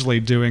they're usually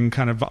doing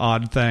kind of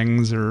odd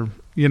things, or,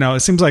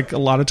 it seems like a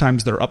lot of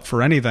times they're up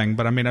for anything,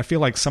 but I mean, I feel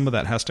like some of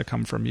that has to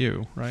come from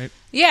you, right?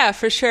 Yeah,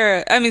 for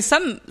sure. I mean,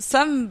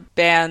 some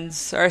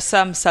bands or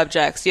some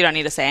subjects, you don't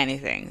need to say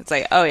anything. It's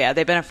like, oh yeah,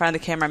 they've been in front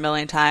of the camera a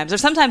million times, or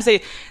sometimes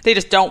they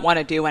just don't want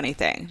to do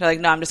anything. They're like,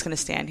 no, I'm just going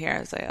to stand here.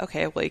 It's like,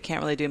 okay, well, you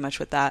can't really do much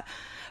with that.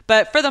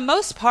 But for the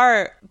most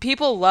part,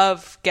 people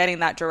love getting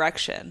that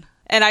direction.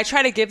 And I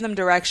try to give them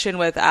direction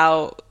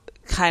without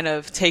kind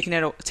of taking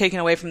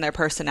away from their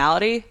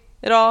personality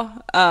at all.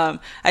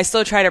 I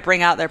still try to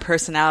bring out their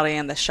personality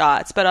in the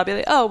shots, but I'll be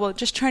like, oh, well,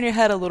 just turn your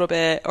head a little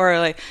bit, or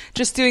like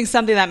just doing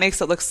something that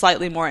makes it look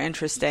slightly more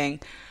interesting.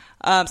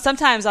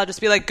 Sometimes I'll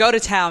just be like, go to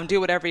town, do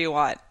whatever you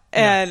want.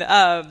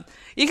 Yeah. And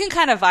you can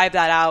kind of vibe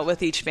that out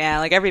with each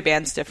band. Like every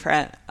band's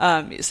different.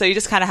 So you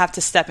just kind of have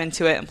to step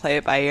into it and play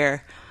it by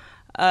ear.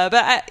 But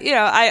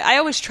I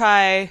always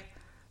try.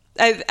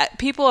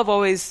 People have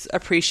always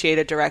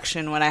appreciated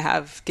direction when I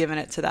have given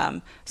it to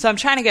them. So I'm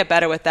trying to get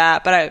better with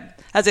that. But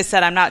as I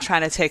said, I'm not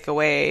trying to take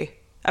away.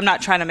 I'm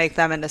not trying to make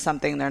them into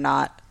something they're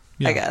not.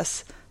 Yeah. I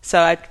guess. So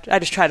I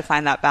just try to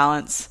find that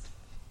balance.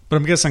 But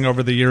I'm guessing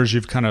over the years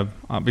you've kind of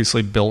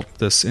obviously built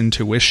this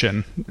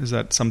intuition. Is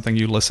that something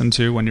you listen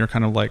to when you're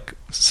kind of like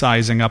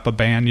sizing up a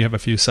band? You have a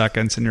few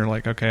seconds and you're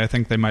like, okay, I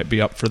think they might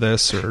be up for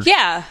this. Or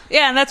yeah,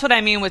 and that's what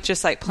I mean with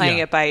just like playing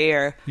it by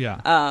ear.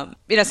 Yeah.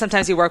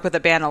 Sometimes you work with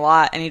a band a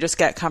lot and you just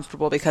get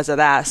comfortable because of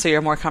that. So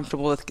you're more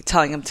comfortable with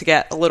telling them to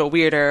get a little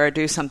weirder or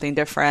do something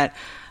different.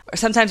 Or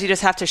sometimes you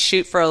just have to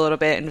shoot for a little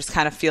bit and just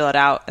kind of feel it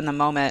out in the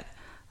moment.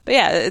 But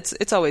yeah,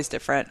 it's always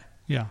different.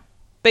 Yeah.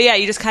 But yeah,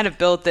 you just kind of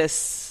build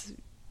this.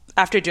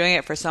 After doing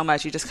it for so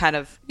much, you just kind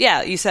of,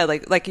 you said,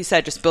 like you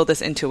said, just build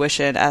this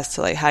intuition as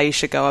to like how you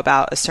should go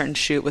about a certain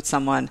shoot with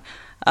someone,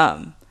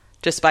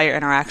 just by your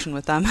interaction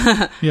with them.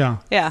 Yeah.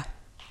 Yeah.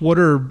 What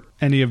are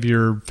any of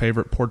your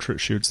favorite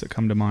portrait shoots that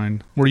come to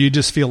mind where you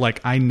just feel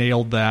like I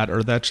nailed that,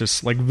 or that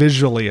just like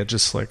visually it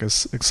just like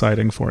is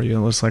exciting for you?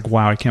 It was like,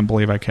 wow, I can't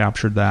believe I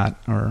captured that,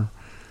 or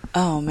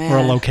oh man, or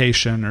a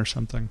location or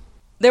something.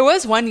 There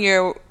was one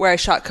year where I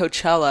shot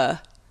Coachella.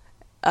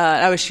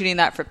 I was shooting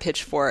that for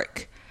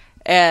Pitchfork.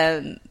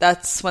 And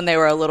that's when they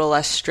were a little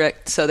less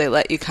strict, so they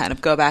let you kind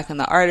of go back in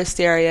the artist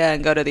area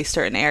and go to these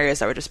certain areas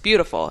that were just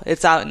beautiful.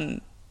 It's out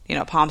in,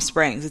 Palm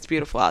Springs. It's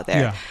beautiful out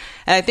there. Yeah.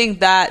 And I think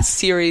that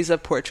series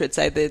of portraits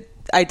I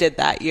did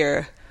that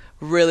year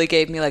really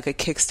gave me like a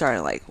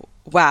kickstart. Like,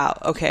 wow,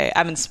 okay,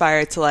 I'm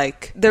inspired to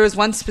like. There was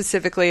one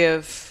specifically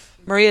of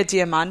Maria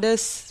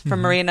Diamandis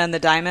from Marina and the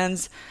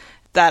Diamonds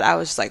that I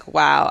was just like,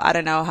 wow, I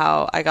don't know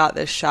how I got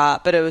this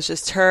shot, but it was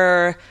just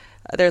her.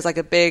 There's like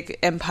a big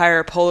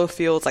Empire Polo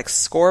Fields like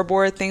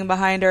scoreboard thing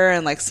behind her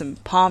and like some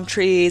palm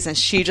trees, and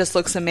she just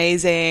looks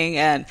amazing.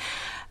 And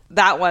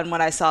that one,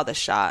 when I saw the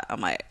shot,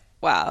 I'm like,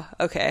 wow,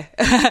 okay.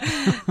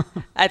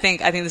 I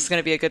think this is going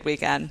to be a good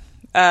weekend.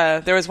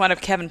 There was one of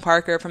Kevin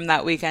Parker from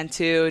that weekend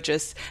too,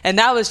 and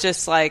that was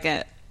just like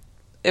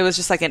it was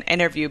just like an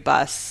interview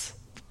bus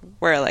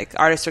where like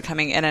artists are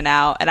coming in and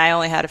out, and I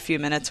only had a few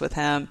minutes with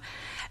him.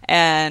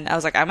 And I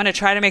was like, I'm going to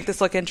try to make this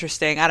look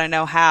interesting. I don't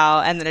know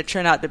how. And then it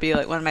turned out to be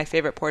like one of my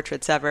favorite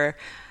portraits ever.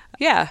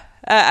 Yeah.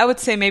 I would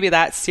say maybe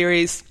that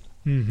series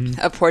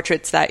of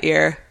portraits that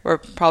year were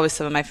probably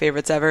some of my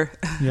favorites ever.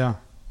 Yeah.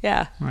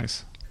 Yeah.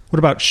 Nice. What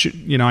about,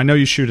 I know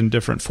you shoot in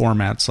different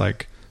formats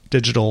like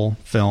digital,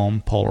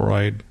 film,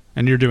 Polaroid,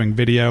 and you're doing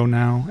video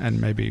now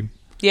and maybe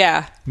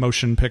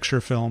motion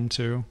picture film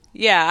too.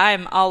 Yeah.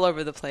 I'm all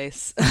over the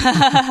place.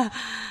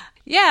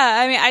 Yeah,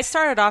 I mean, I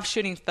started off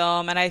shooting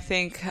film, and I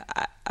think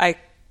I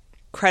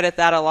credit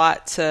that a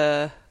lot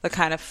to the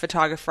kind of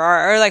photographer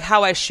or like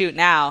how I shoot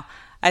now.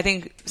 I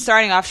think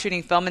starting off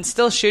shooting film and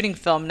still shooting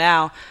film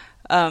now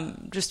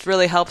just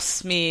really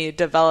helps me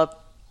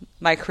develop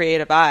my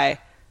creative eye,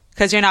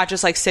 because you're not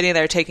just like sitting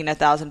there taking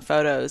 1,000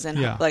 photos and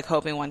like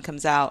hoping one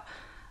comes out.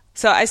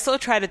 So I still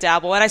try to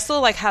dabble, and I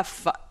still like have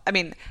fun. I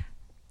mean,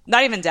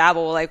 not even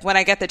dabble, like when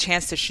I get the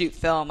chance to shoot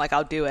film, like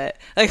I'll do it.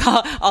 Like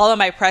all of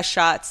my press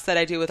shots that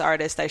I do with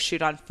artists, I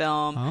shoot on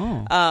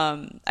film.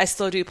 I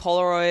still do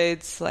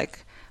Polaroids.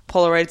 Like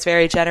Polaroid's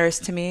very generous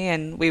to me,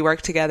 and we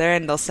work together,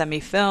 and they'll send me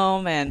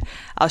film, and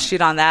I'll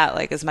shoot on that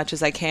like as much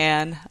as I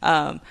can.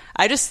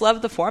 I just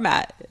love the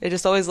format. It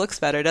just always looks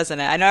better, doesn't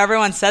it? I know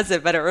everyone says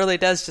it, but it really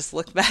does just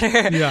look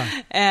better. Yeah.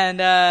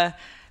 And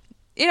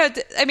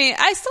I mean,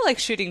 I still like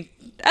shooting.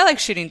 I like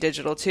shooting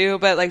digital too,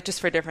 but like just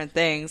for different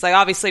things. Like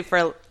obviously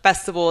for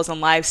festivals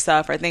and live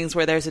stuff or things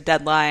where there's a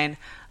deadline,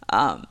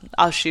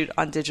 I'll shoot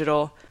on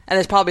digital. And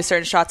there's probably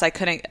certain shots I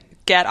couldn't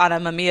get on a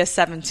Mamiya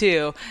 7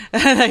 II,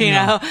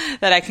 know,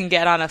 that I can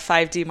get on a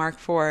 5D Mark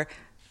IV.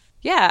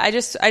 Yeah, I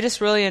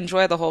just really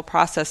enjoy the whole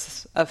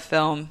process of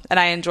film, and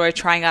I enjoy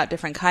trying out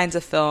different kinds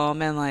of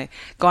film and like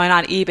going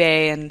on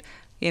eBay and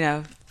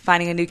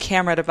finding a new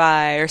camera to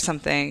buy or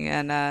something.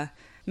 And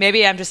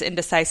maybe I'm just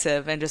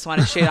indecisive and just want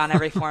to shoot on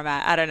every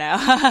format. I don't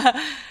know.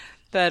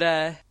 But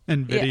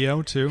and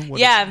video too?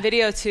 And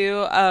video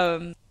too.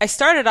 I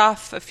started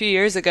off a few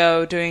years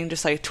ago doing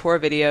just like tour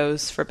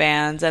videos for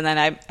bands, and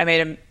then I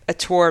made a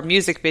tour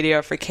music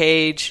video for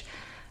Cage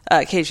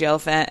the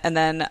Elephant, and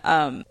then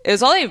it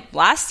was only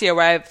last year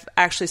where I've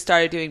actually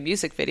started doing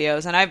music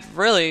videos, and I've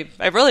really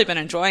been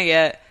enjoying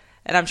it.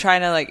 And I'm trying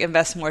to like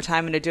invest more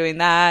time into doing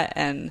that.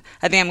 And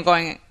I think I'm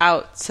going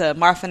out to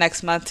Marfa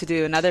next month to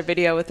do another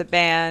video with the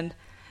band.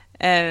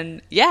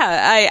 And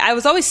yeah, I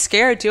was always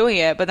scared doing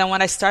it, but then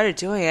when I started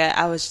doing it,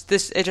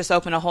 it just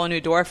opened a whole new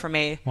door for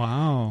me.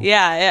 Wow.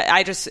 Yeah,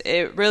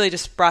 it really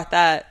just brought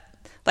that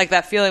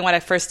feeling when I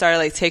first started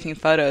like taking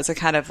photos. I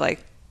kind of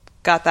like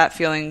got that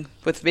feeling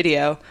with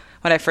video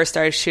when I first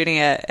started shooting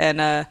it.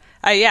 And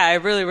I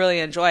really, really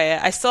enjoy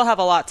it. I still have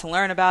a lot to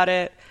learn about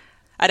it.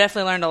 I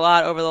definitely learned a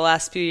lot over the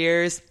last few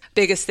years.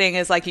 Biggest thing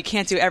is like you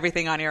can't do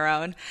everything on your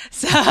own.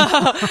 So,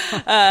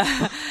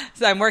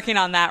 so I'm working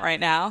on that right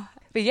now.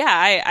 But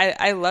yeah,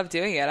 I love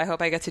doing it. I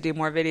hope I get to do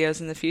more videos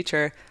in the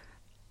future.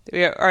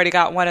 We already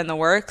got one in the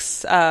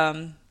works.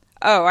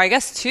 I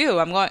guess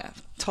two.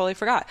 Totally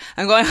forgot.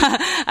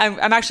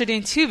 I'm actually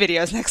doing 2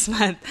 videos next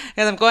month,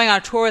 because I'm going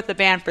on tour with the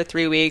band for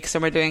 3 weeks,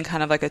 and we're doing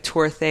kind of like a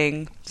tour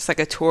thing, just like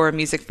a tour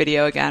music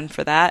video again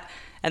for that.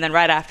 And then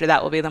right after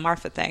that will be the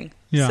Marfa thing.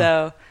 Yeah.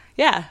 So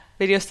yeah,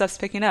 video stuff's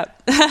picking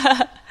up.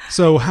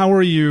 So how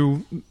are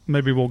you,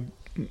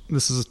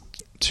 this is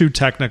too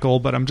technical,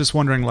 but I'm just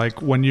wondering,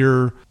 like when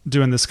you're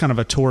doing this kind of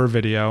a tour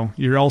video,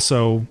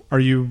 are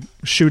you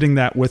shooting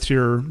that with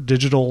your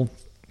digital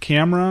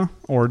camera,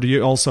 or do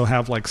you also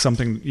have like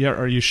something,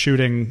 are you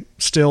shooting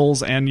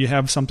stills and you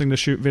have something to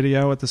shoot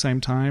video at the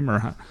same time, or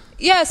how?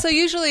 Yeah, so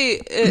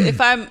usually if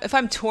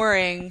I'm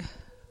touring,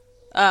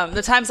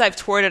 the times I've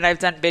toured and I've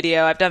done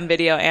video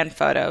and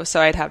photo,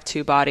 so I'd have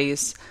 2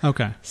 bodies.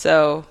 Okay.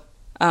 So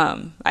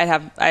I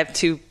have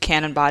 2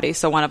 Canon bodies,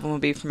 so one of them would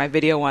be for my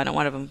video one, and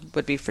one of them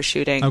would be for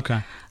shooting.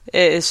 Okay.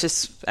 It's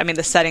just, I mean,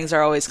 the settings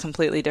are always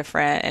completely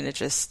different, and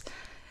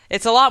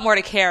it's a lot more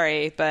to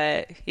carry,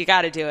 but you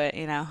got to do it,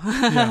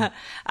 Yeah.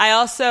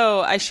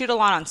 I shoot a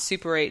lot on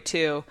Super 8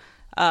 too.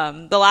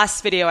 The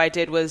last video I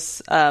did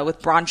was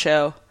with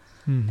Broncho.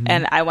 Mm-hmm.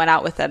 And I went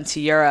out with them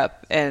to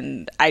Europe,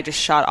 and I just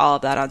shot all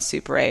of that on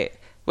Super 8,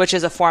 which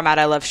is a format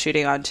I love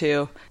shooting on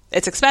too.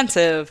 It's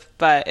expensive,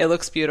 but it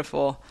looks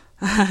beautiful.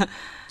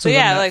 So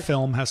yeah, that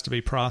film has to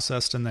be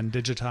processed and then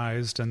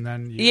digitized, and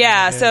then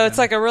it's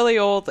like a really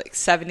old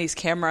 70s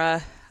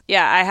camera.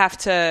 Yeah, I have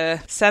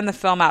to send the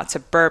film out to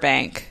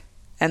Burbank,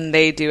 and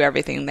they do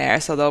everything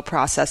there. So they'll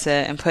process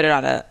it and put it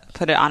on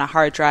a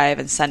hard drive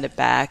and send it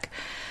back.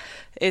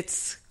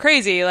 It's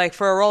crazy, like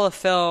for a roll of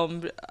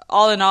film,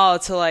 all in all,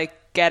 to like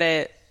get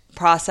it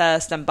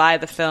processed and buy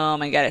the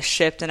film and get it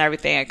shipped and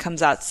everything, it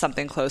comes out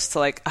something close to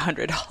like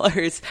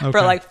 $100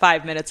 for like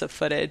 5 minutes of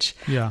footage.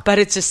 Yeah. But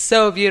it's just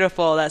so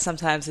beautiful that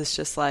sometimes it's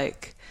just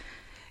like,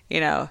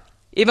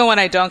 even when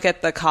I don't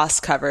get the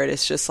cost covered,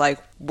 it's just like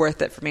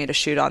worth it for me to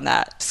shoot on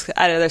that.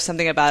 I don't know, there's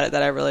something about it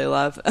that I really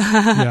love.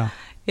 Yeah.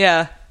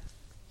 Yeah.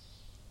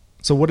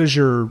 So what is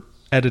your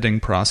editing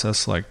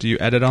process like? Do you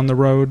edit on the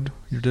road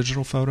your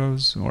digital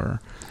photos,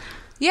 or?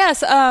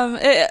 Yes.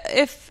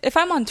 If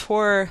I'm on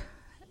tour,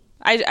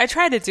 I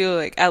try to do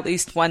like at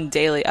least one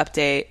daily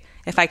update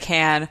if I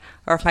can,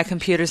 or if my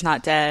computer's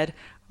not dead,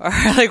 or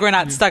like we're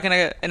not stuck in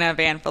a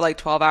van for like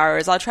 12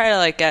 hours, I'll try to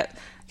like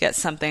get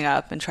something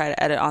up and try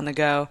to edit on the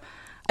go.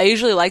 I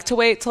usually like to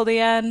wait till the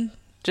end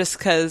just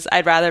because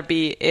I'd rather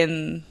be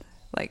in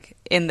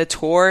the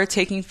tour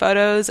taking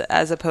photos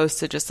as opposed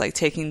to just like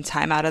taking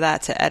time out of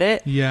that to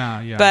edit.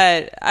 Yeah.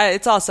 But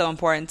it's also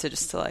important to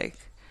just to like,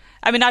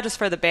 I mean, not just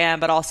for the band,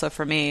 but also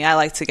for me. I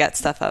like to get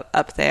stuff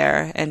up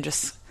there and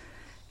just,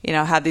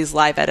 have these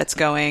live edits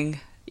going.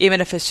 Even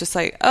if it's just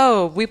like,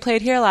 oh, we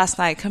played here last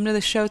night, come to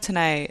the show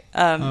tonight.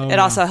 It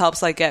also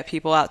helps like get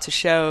people out to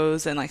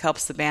shows and like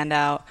helps the band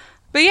out.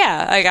 But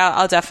yeah, like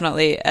I'll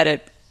definitely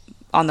edit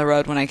on the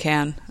road when I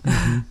can.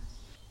 Mm-hmm.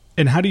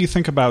 And how do you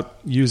think about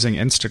using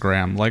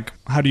Instagram? Like,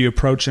 how do you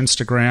approach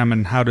Instagram,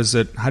 and how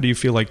do you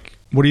feel like,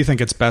 what do you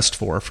think it's best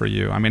for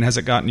you? I mean, has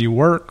it gotten you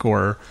work,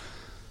 or?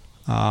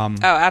 Oh,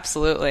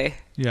 absolutely.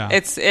 Yeah.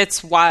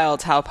 It's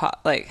wild how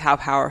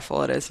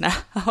powerful it is now.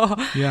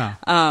 Yeah.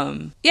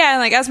 And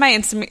like as my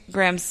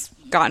Instagram's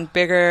gotten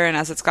bigger and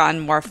as it's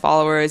gotten more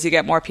followers, you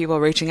get more people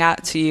reaching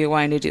out to you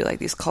wanting to do like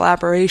these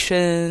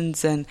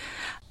collaborations and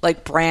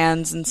like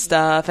brands and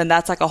stuff. And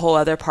that's like a whole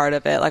other part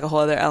of it, like a whole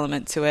other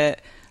element to it.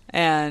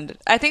 And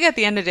I think at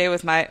the end of the day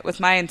with my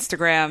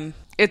Instagram,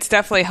 it's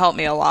definitely helped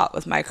me a lot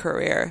with my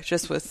career,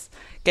 just with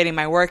getting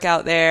my work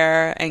out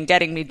there and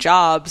getting me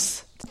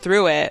jobs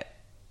through it,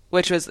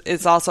 which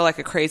is also like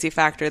a crazy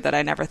factor that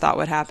I never thought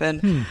would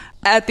happen.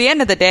 At the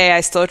end of the day,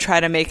 I still try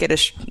to make it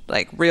as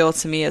like real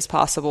to me as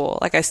possible.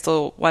 Like I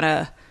still want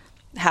to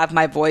have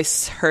my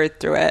voice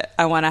heard through it.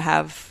 I want to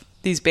have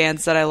these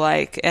bands that I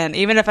like. And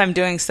even if I'm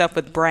doing stuff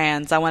with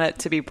brands, I want it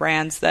to be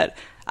brands that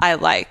I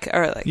like,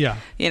 or like,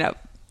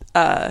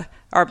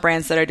 are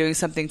brands that are doing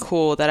something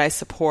cool that I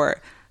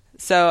support.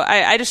 So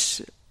I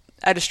just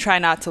try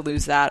not to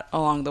lose that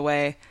along the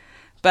way.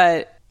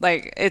 But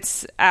like,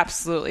 it's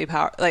absolutely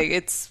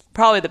it's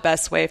probably the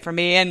best way for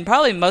me, and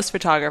probably most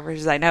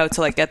photographers I know,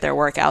 to like get their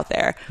work out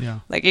there. Yeah.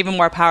 Like even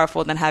more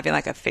powerful than having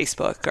like a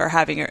Facebook or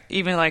having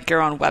even like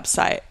your own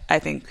website, I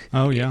think.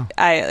 Oh yeah.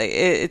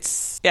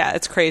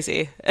 It's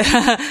crazy.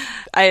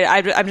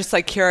 I'm just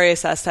like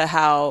curious as to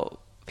how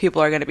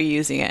people are going to be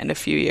using it in a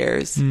few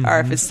years,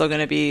 or if it's still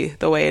going to be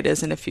the way it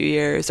is in a few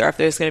years, or if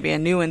there's going to be a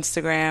new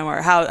Instagram,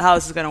 or how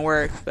this is going to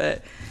work.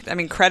 But I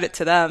mean, credit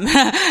to them.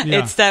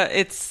 Yeah.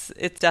 It's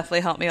definitely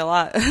helped me a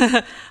lot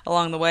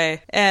along the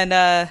way.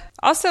 And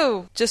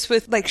also just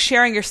with like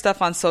sharing your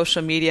stuff on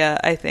social media,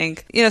 I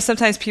think,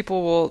 sometimes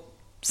people will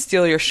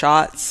steal your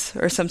shots,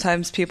 or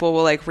sometimes people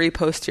will like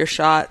repost your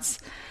shots.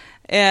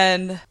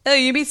 And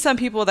you meet some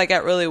people that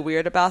get really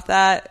weird about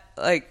that.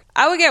 Like,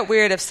 I would get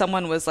weird if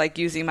someone was like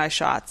using my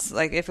shots.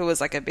 Like if it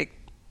was like a big,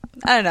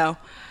 I don't know.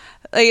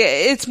 Like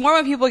it's more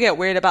when people get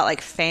weird about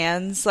like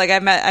fans. Like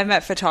I've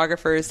met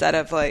photographers that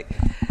have like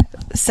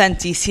sent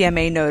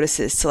DCMA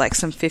notices to like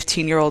some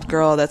 15-year-old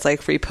girl that's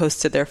like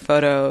reposted their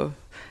photo,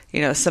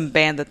 some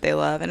band that they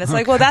love. And it's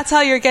like, well, that's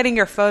how you're getting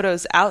your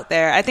photos out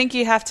there. I think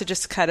you have to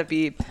just kind of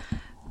be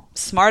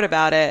smart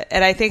about it.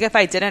 And I think if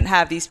I didn't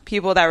have these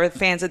people that were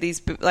fans of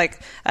these, like,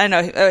 I don't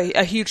know,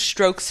 a huge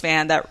Strokes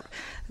fan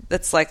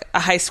that's like a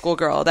high school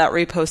girl that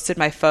reposted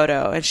my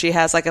photo, and she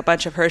has like a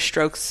bunch of her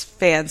Strokes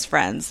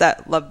friends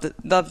that love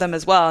them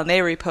as well, and they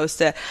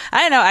repost it.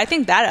 I don't know. I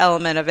think that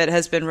element of it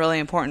has been really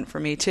important for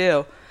me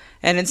too.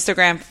 And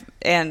Instagram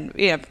and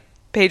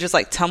pages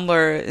like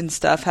Tumblr and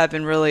stuff have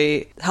been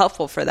really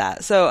helpful for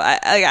that. So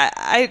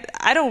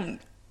I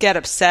don't get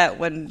upset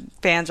when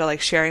fans are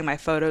like sharing my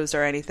photos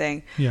or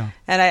anything. Yeah.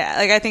 And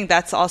I think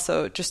that's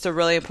also just a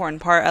really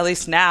important part, at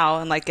least now,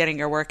 and like getting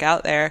your work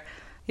out there.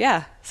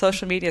 Yeah,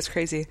 social media is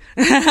crazy,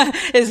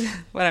 is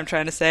what I'm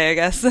trying to say, I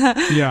guess.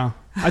 Yeah,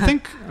 I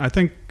think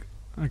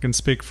I can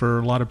speak for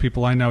a lot of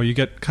people I know. You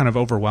get kind of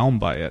overwhelmed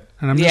by it,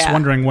 and I'm just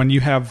wondering, when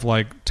you have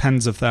like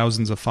tens of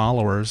thousands of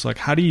followers, like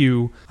how do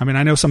you? I mean,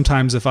 I know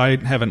sometimes if I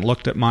haven't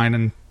looked at mine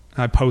and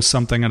I post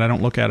something and I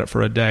don't look at it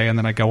for a day, and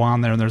then I go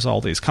on there and there's all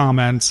these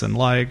comments and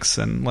likes,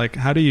 and like,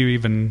 how do you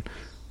even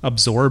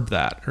absorb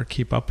that or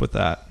keep up with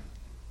that?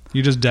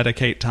 You just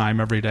dedicate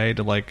time every day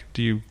to like,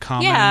 do you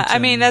comment? Yeah, I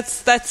mean,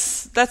 that's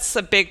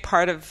a big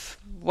part of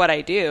what I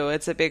do.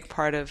 It's a big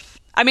part of,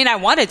 I mean, I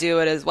want to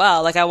do it as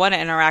well. Like I want to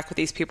interact with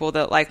these people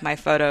that like my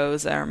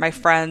photos, or my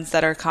friends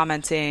that are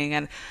commenting,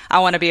 and I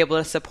want to be able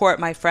to support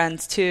my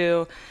friends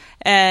too.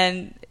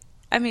 And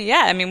I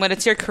mean, when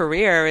it's your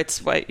career,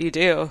 it's what you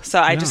do. So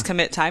I just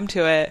commit time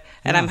to it,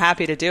 and I'm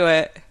happy to do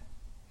it.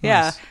 Nice.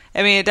 Yeah.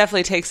 I mean, it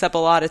definitely takes up a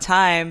lot of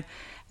time,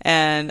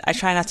 and I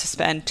try not to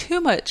spend too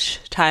much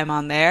time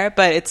on there,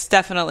 but it's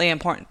definitely an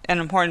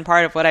important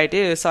part of what I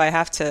do. So I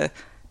have to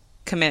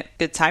commit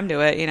good time to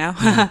it,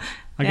 Yeah.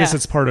 I guess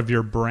it's part of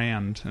your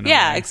brand.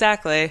 Yeah,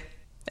 exactly.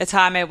 It's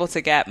how I'm able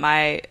to get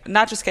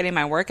not just getting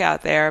my work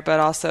out there, but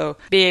also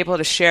be able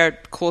to share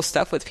cool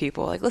stuff with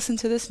people. Like, listen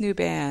to this new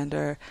band,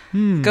 or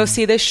go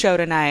see this show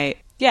tonight.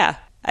 Yeah.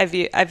 I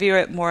view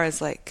it more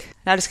as like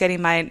not just getting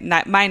my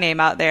name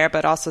out there,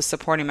 but also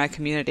supporting my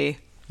community.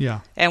 Yeah.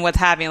 And with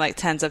having like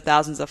tens of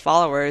thousands of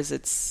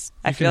followers,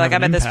 I feel like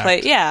I'm at this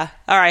place. Yeah.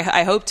 Or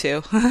I hope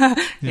to,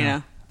 you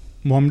know.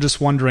 Well, I'm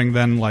just wondering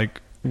then, like,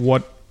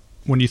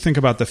 when you think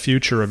about the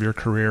future of your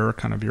career,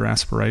 kind of your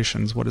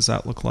aspirations, what does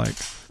that look like?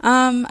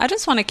 I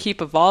just want to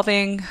keep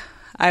evolving.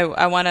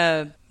 I want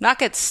to not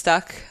get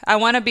stuck. I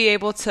want to be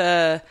able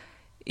to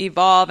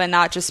evolve and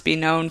not just be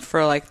known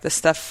for like the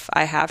stuff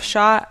I have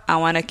shot. I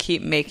want to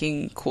keep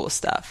making cool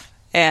stuff,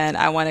 and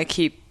I want to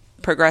keep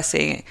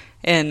progressing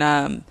in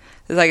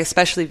like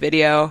especially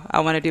video. I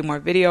want to do more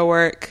video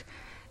work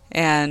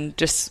and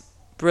just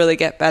really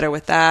get better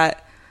with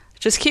that.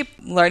 Just keep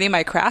learning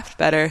my craft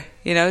better,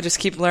 you know, just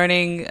keep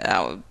learning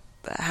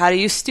how to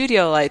use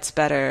studio lights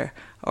better,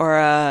 or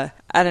I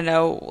don't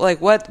know,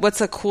 like what's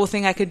a cool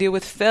thing I could do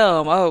with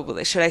film?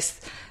 Oh, should I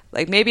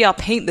like maybe I'll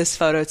paint this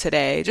photo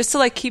today, just to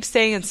like keep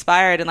staying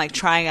inspired and like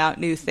trying out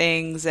new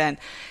things and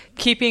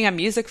keeping a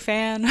music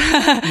fan.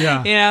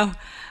 Yeah. You know,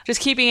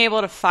 just keeping able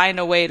to find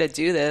a way to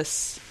do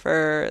this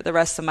for the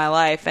rest of my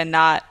life and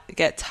not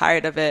get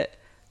tired of it.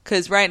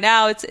 Because right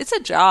now it's a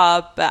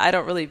job, but I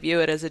don't really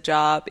view it as a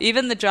job.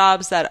 Even the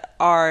jobs that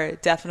are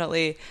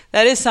definitely,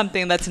 that is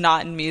something that's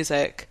not in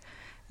music.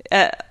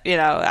 You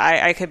know,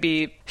 I could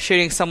be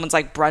shooting someone's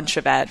like brunch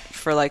event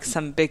for like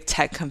some big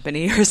tech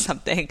company or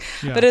something.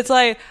 Yeah. But it's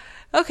like,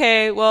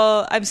 okay,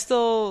 well, I'm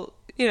still,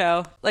 you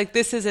know, like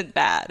this isn't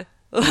bad.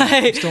 Like,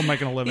 I'm still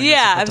making a living.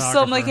 Yeah, I'm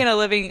still making a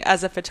living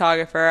as a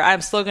photographer. I'm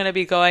still going to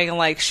be going and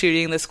like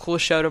shooting this cool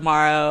show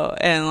tomorrow,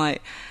 and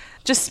like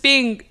just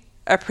being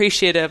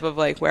appreciative of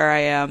like where I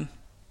am,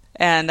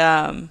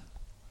 and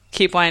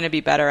keep wanting to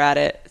be better at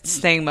it,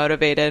 staying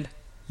motivated.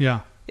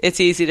 Yeah. It's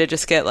easy to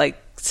just get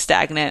like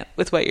stagnant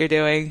with what you're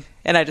doing,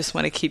 and I just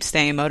want to keep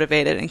staying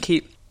motivated and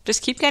keep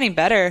getting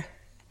better,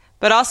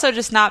 but also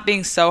just not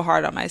being so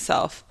hard on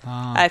myself.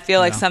 I feel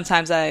like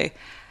sometimes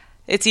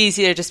it's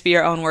easy to just be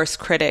your own worst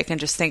critic and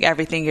just think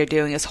everything you're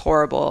doing is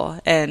horrible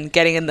and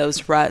getting in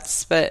those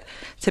ruts, but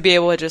to be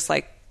able to just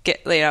like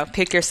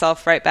pick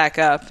yourself right back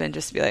up and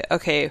just be like,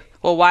 okay,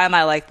 well, why am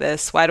I like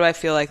this? Why do I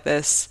feel like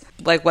this?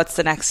 Like, what's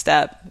the next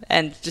step?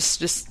 And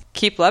just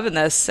keep loving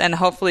this, and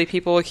hopefully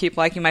people will keep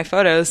liking my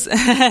photos.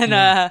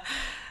 And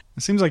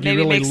it seems like you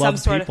really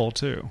love people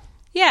too.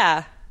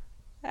 Yeah,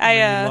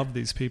 I love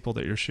these people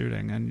that you're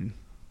shooting, and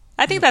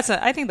I think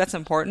that's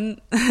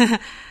important.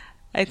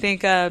 I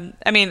think, I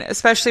mean,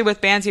 especially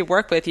with bands you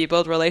work with, you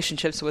build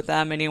relationships with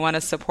them, and you want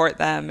to support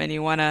them, and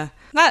you want to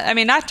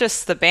not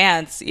just the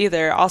bands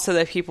either, also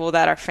the people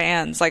that are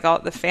fans, like all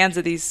the fans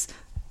of these.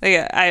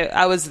 Like,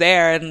 I was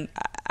there, and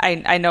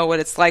I know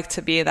what it's like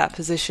to be in that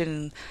position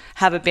and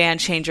have a band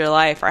change your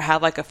life, or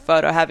have like a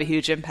photo have a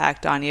huge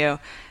impact on you.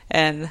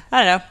 And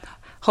I don't know,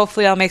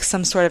 hopefully I'll make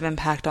some sort of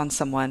impact on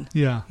someone.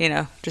 Yeah. You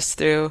know, just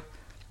through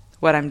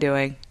what I'm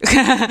doing.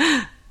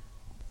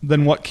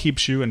 Then what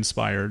keeps you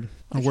inspired?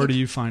 Or where do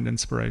you find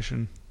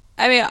inspiration?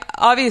 I mean,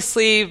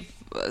 obviously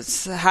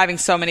having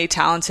so many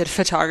talented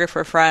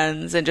photographer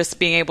friends and just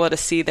being able to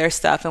see their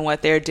stuff and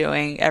what they're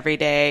doing every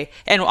day,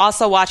 and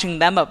also watching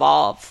them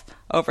evolve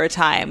over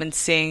time and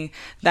seeing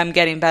them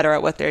getting better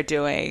at what they're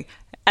doing.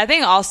 I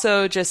think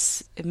also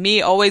just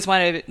me always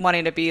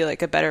wanting to be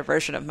like a better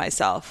version of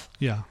myself.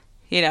 Yeah.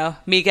 You know,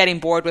 me getting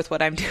bored with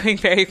what I'm doing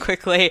very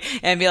quickly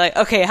and be like,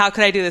 okay, how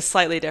could I do this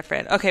slightly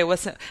different? Okay,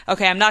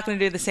 I'm not going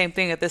to do the same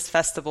thing at this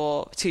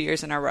festival 2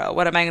 years in a row.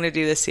 What am I going to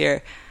do this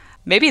year?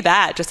 Maybe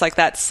that, just like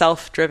that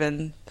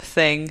self-driven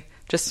thing,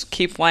 just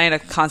keep wanting to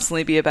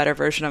constantly be a better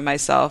version of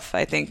myself,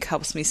 I think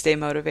helps me stay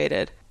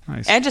motivated.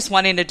 Nice. And just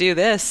wanting to do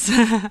this,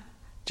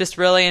 just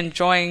really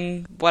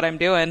enjoying what I'm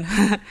doing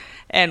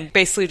and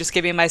basically just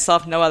giving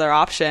myself no other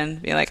option,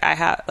 being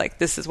like,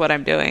 this is what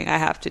I'm doing. I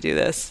have to do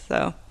this.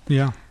 So,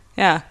 yeah.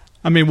 Yeah.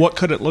 I mean, what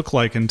could it look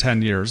like in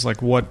 10 years?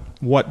 Like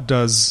what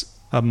does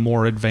a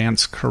more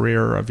advanced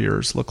career of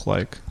yours look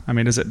like? I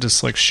mean, is it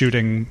just like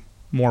shooting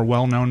more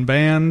well-known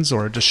bands,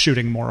 or just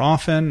shooting more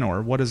often,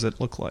 or what does it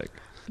look like?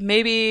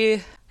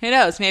 Maybe, who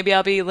knows? Maybe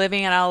I'll be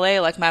living in LA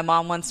like my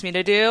mom wants me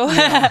to do.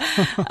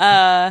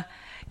 Yeah.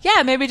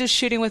 Maybe just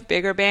shooting with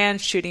bigger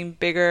bands, shooting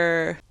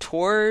bigger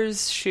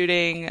tours,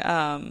 shooting,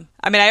 I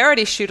mean, I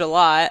already shoot a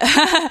lot.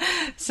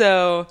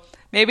 So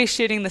maybe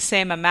shooting the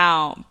same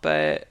amount,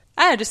 but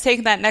I don't know, just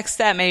taking that next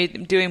step,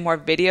 maybe doing more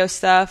video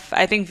stuff.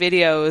 I think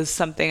video is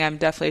something I'm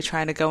definitely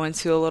trying to go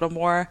into a little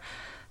more.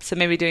 So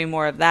maybe doing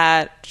more of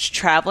that, just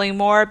traveling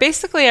more.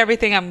 Basically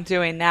everything I'm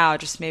doing now,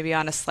 just maybe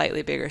on a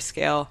slightly bigger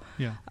scale.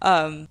 Yeah.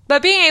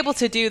 But being able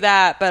to do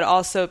that, but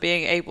also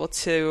being able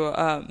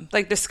to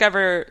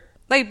discover,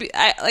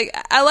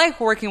 I like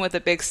working with the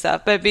big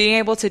stuff, but being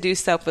able to do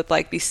stuff with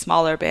like these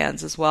smaller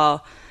bands as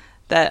well,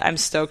 that I'm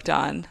stoked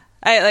on.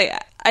 I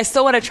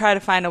still want to try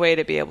to find a way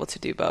to be able to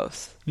do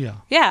both. Yeah.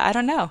 Yeah, I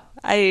don't know.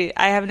 I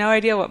have no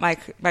idea what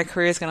my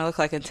career is going to look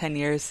like in 10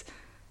 years.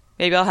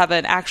 Maybe I'll have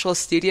an actual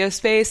studio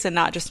space and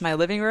not just my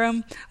living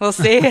room. We'll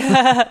see.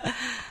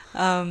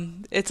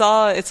 It's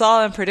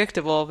all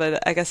unpredictable,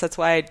 but I guess that's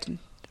why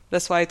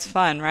it's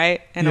fun,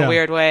 right? In a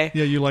weird way.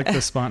 Yeah, you like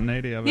the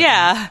spontaneity of it.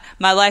 Yeah.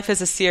 My life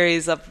is a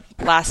series of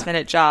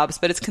last-minute jobs,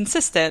 but it's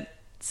consistent.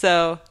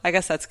 So I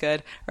guess that's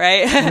good,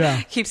 right?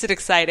 Yeah. Keeps it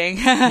exciting.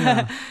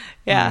 Yeah.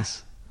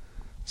 Nice.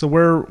 So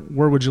where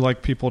would you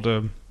like people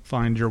to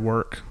find your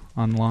work,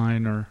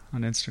 online or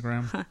on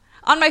Instagram?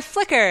 On my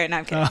Flickr. No,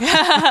 I'm kidding.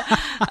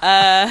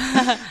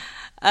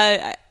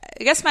 I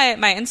guess my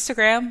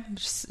Instagram,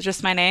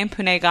 just my name,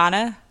 Pune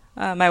Ghana.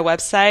 My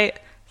website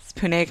is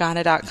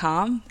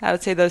punegana.com. I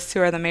would say those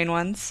two are the main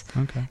ones.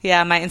 Okay.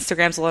 Yeah, my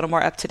Instagram's a little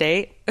more up to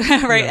date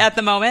at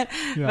the moment.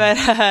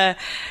 Yeah.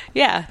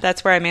 But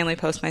that's where I mainly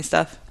post my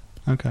stuff.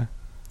 Okay.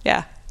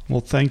 Yeah.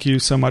 Well, thank you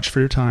so much for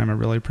your time. I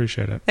really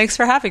appreciate it. Thanks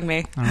for having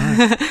me. All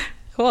right.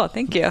 Cool.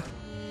 Thank you.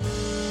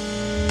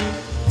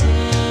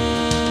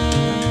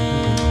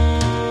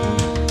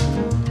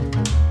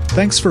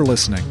 Thanks for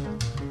listening.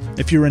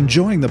 If you're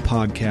enjoying the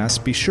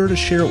podcast, be sure to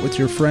share it with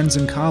your friends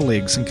and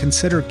colleagues and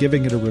consider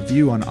giving it a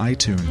review on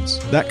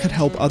iTunes. That could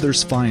help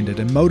others find it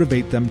and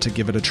motivate them to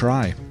give it a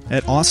try.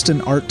 At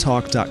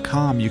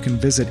austinarttalk.com, you can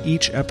visit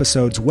each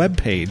episode's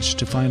webpage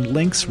to find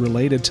links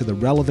related to the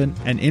relevant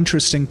and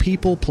interesting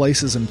people,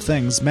 places, and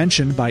things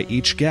mentioned by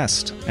each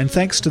guest. And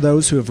thanks to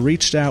those who have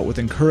reached out with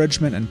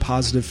encouragement and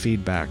positive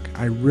feedback.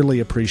 I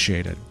really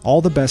appreciate it.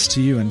 All the best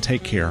to you and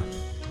take care.